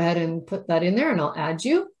 go ahead and put that in there and I'll add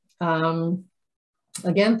you.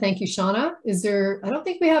 Again, thank you, Shawna. I don't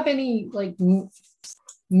think we have any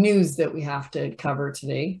news that we have to cover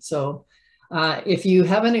today. So if you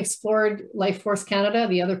haven't explored Life Force Canada,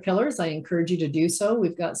 the other pillars, I encourage you to do so.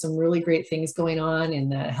 We've got some really great things going on in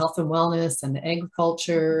the health and wellness and the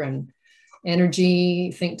agriculture and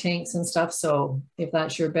energy think tanks and stuff. So if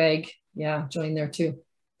that's your bag, yeah, join there too.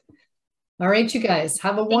 All right, you guys,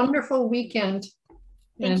 have a wonderful weekend.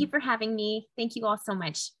 Thank you for having me. Thank you all so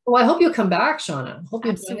much. Well, I hope you'll come back, Shawna. Hope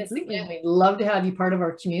you'll join us again. We'd love to have you part of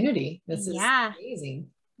our community. This is amazing.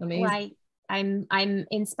 Amazing. Well, I'm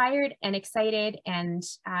inspired and excited. And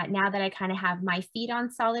now that I kind of have my feet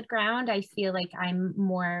on solid ground, I feel like I'm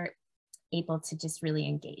more able to just really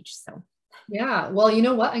engage. So yeah, well, you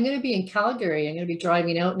know what? I'm going to be in Calgary. I'm going to be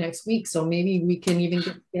driving out next week. So maybe we can even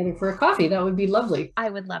get together for a coffee. That would be lovely. I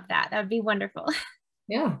would love that. That would be wonderful.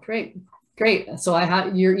 Yeah, great. Great. So I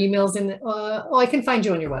have your emails in. I can find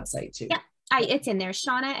you on your website too. Yeah, it's in there.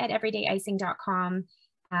 Shawna@everydayicing.com.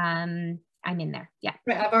 I'm in there. Yeah.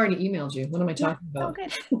 Right. I've already emailed you. What am I talking about? Oh,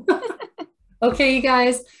 good. Okay, you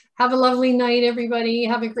guys, have a lovely night, everybody.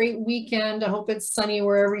 Have a great weekend. I hope it's sunny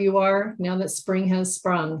wherever you are now that spring has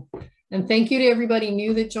sprung. And thank you to everybody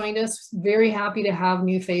new that joined us. Very happy to have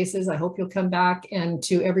new faces. I hope you'll come back. And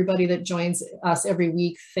to everybody that joins us every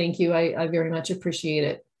week, thank you. I very much appreciate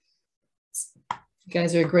it. You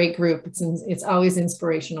guys are a great group. It's always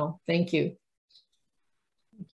inspirational. Thank you.